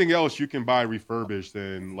 Because everything else you can buy refurbished,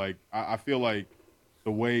 and like I feel like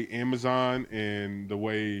the way Amazon and the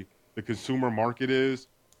way the consumer market is,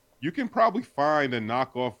 you can probably find a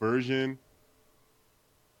knockoff version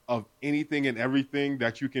of anything and everything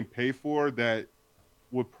that you can pay for that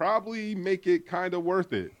would probably make it kind of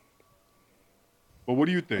worth it. But what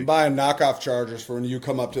do you I'm think? buying knockoff chargers for when you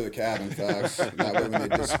come up to the cabin, Facts. That way when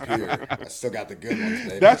they disappear, I still got the good ones,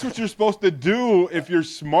 baby. That's what you're supposed to do if you're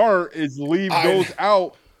smart, is leave those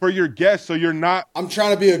out for your guests so you're not. I'm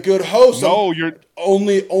trying to be a good host. No, you're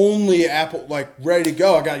only Apple, like, ready to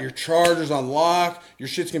go. I got your chargers on lock. Your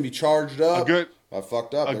shit's going to be charged up. I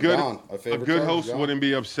fucked up. They're gone. My a favorite good charger's host gone. wouldn't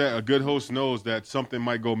be upset. A good host knows that something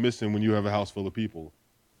might go missing when you have a house full of people.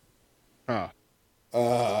 Huh.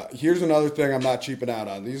 Here's another thing I'm not cheaping out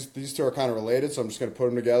on. These two are kind of related, so I'm just going to put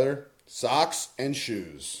them together. Socks and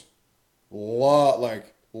shoes. Love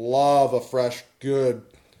a fresh, good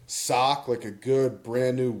sock, like a good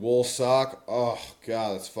brand new wool sock. Oh,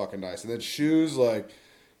 God, that's fucking nice. And then shoes, like,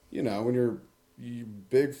 you know, when you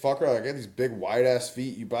big fucker, like, I got these big wide-ass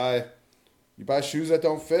feet, you buy shoes that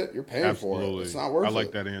don't fit, you're paying for it. It's not worth it. I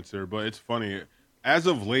like that answer, but it's funny. As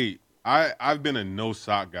of late, I've been a no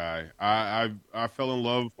sock guy. I fell in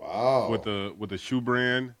love with a shoe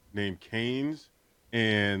brand named Canes,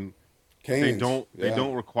 and they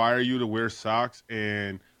don't require you to wear socks.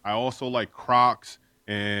 And I also like Crocs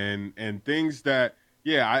and things that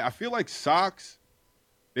I feel like socks,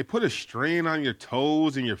 they put a strain on your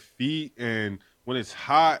toes and your feet, and when it's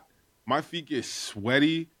hot, my feet get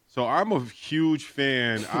sweaty. So I'm a huge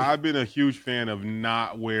fan. I've been a huge fan of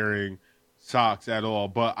not wearing socks at all,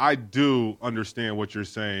 but I do understand what you're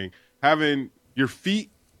saying. Having your feet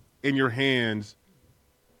and your hands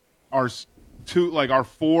are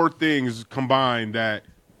four things combined that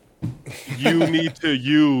you need to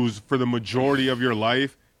use for the majority of your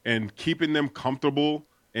life, and keeping them comfortable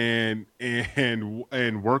and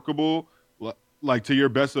workable, like to your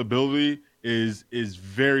best ability, is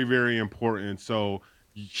very, very important. So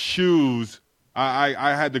shoes,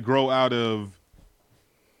 I had to grow out of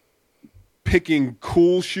picking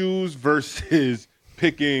cool shoes versus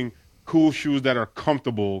picking cool shoes that are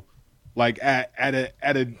comfortable, like at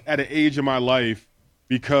an age of my life,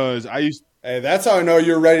 because I used. Hey, that's how I know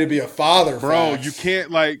you're ready to be a father, bro. Facts. You can't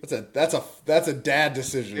like. That's a dad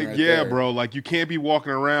decision, right yeah, there. bro. Like you can't be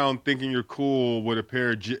walking around thinking you're cool with a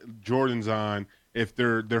pair of Jordans on if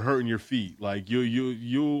they're hurting your feet. Like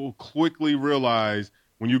you'll quickly realize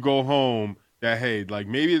when you go home that, hey, like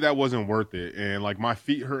maybe that wasn't worth it. And like my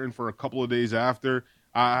feet hurting for a couple of days after,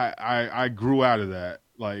 I grew out of that,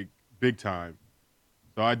 like big time.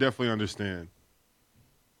 So I definitely understand.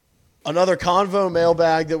 Another convo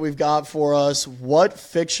mailbag that we've got for us. What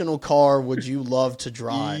fictional car would you love to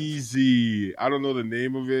drive? Easy. I don't know the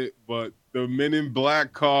name of it, but the Men in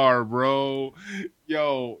Black car, bro.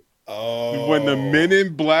 Yo. Oh. When the Men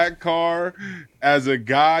in Black car, as a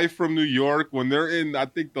guy from New York, when they're in, I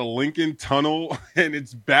think, the Lincoln Tunnel and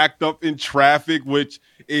it's backed up in traffic, which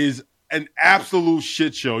is an absolute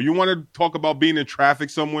shit show. You want to talk about being in traffic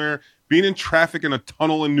somewhere? Being in traffic in a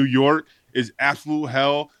tunnel in New York is absolute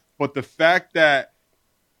hell. But the fact that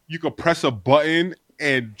you could press a button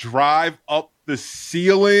and drive up the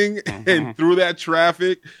ceiling and through that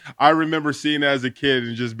traffic, I remember seeing that as a kid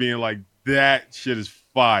and just being like, that shit is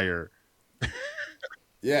fire.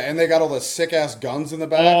 Yeah, and they got all the sick-ass guns in the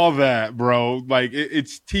back. All that, bro. Like,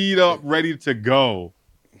 it's teed up, ready to go.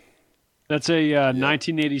 That's a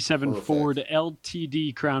 1987 Ford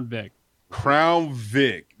LTD Crown Vic. Crown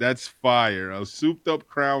Vic. That's fire. A souped-up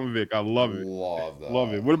Crown Vic. I love it. Love that.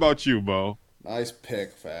 Love it. What about you, Beau? Nice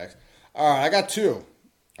pick, Facts. All right, I got two.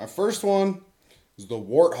 Our first one is the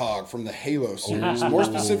Warthog from the Halo series. More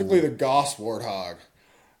specifically, the Gauss Warthog.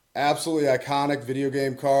 Absolutely iconic video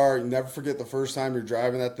game car. You never forget the first time you're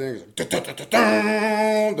driving that thing. It's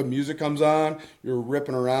like, the music comes on. You're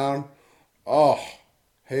ripping around. Oh,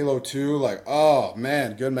 Halo 2. Like, oh,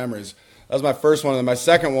 man, good memories. That was my first one. And my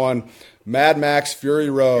second one, Mad Max Fury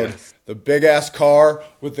Road. The big ass car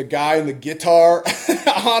with the guy in the guitar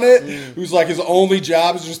on it, who's like his only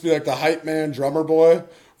job is just be like the hype man drummer boy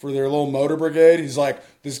for their little motor brigade. He's like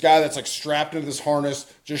this guy that's like strapped into this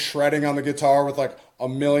harness, just shredding on the guitar with like a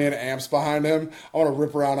million amps behind him. I want to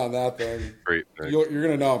rip around on that thing. Great. You're going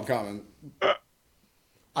to know I'm coming.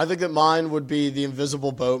 I think that mine would be the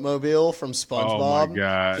invisible boatmobile from SpongeBob. Oh my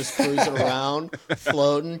God. Just cruising around,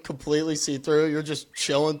 floating, completely see-through. You're just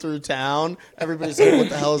chilling through town. Everybody's like, what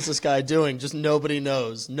the hell is this guy doing? Just nobody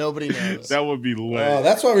knows. Nobody knows. That would be lit. Oh,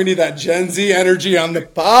 that's why we need that Gen Z energy on the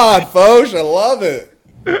pod, folks. I love it.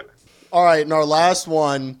 All right, and our last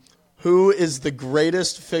one. Who is the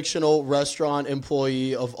greatest fictional restaurant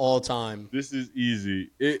employee of all time? This is easy.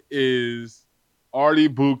 It is Artie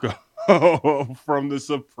Bucco from The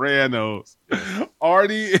Sopranos.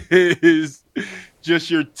 Artie is just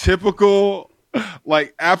your typical,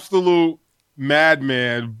 like, absolute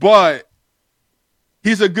madman, but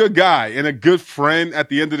he's a good guy and a good friend at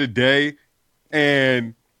the end of the day.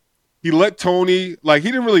 And he let Tony, like, he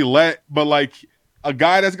didn't really let, but, like, a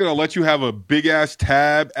guy that's going to let you have a big-ass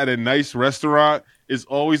tab at a nice restaurant is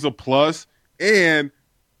always a plus. And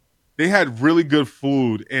they had really good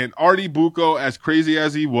food. And Artie Bucco, as crazy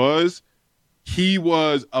as he was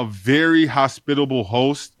a very hospitable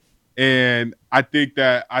host. And I think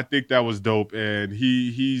that was dope. And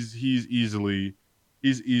he's easily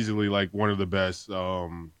like one of the best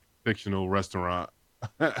fictional restaurant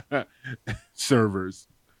servers.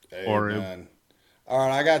 Amen. All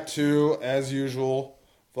right, I got two, as usual.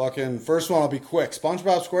 Fucking first one, I'll be quick.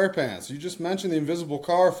 SpongeBob SquarePants. You just mentioned the invisible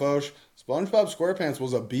car, folks. SpongeBob SquarePants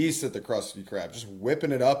was a beast at the Krusty Krab, just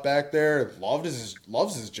whipping it up back there. Loves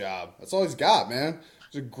his job. That's all he's got, man.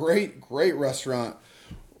 He's a great restaurant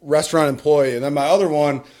employee. And then my other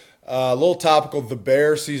one, a little topical, The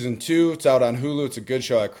Bear season 2. It's out on Hulu. It's a good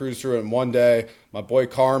show. I cruised through it in one day. My boy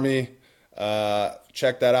Carmi,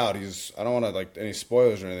 check that out. I don't want to like any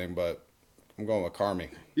spoilers or anything, but I'm going with Carmi.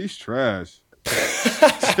 He's trash.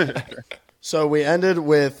 So we ended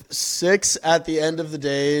with 6 at the end of the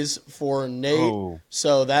days for Nate. Oh.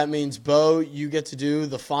 So that means, Beau, you get to do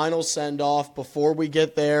the final send-off. Before we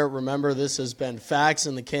get there, remember this has been Fax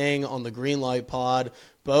and the King on the Greenlight Pod.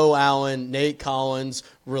 Beau Allen, Nate Collins,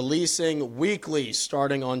 releasing weekly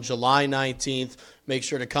starting on July 19th. Make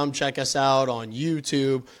sure to come check us out on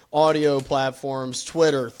YouTube, audio platforms,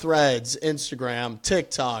 Twitter, Threads, Instagram,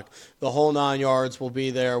 TikTok. The whole 9 yards will be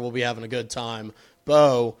there. We'll be having a good time.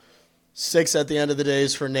 Beau, 6 at the end of the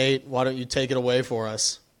days for Nate. Why don't you take it away for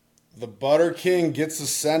us? The Butter King gets a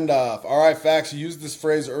send-off. All right, Fax, you used this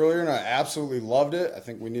phrase earlier, and I absolutely loved it. I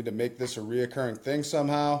think we need to make this a reoccurring thing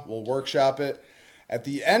somehow. We'll workshop it. At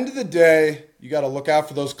the end of the day, you got to look out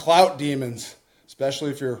for those clout demons,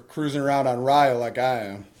 especially if you're cruising around on Raya like I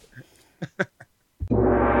am.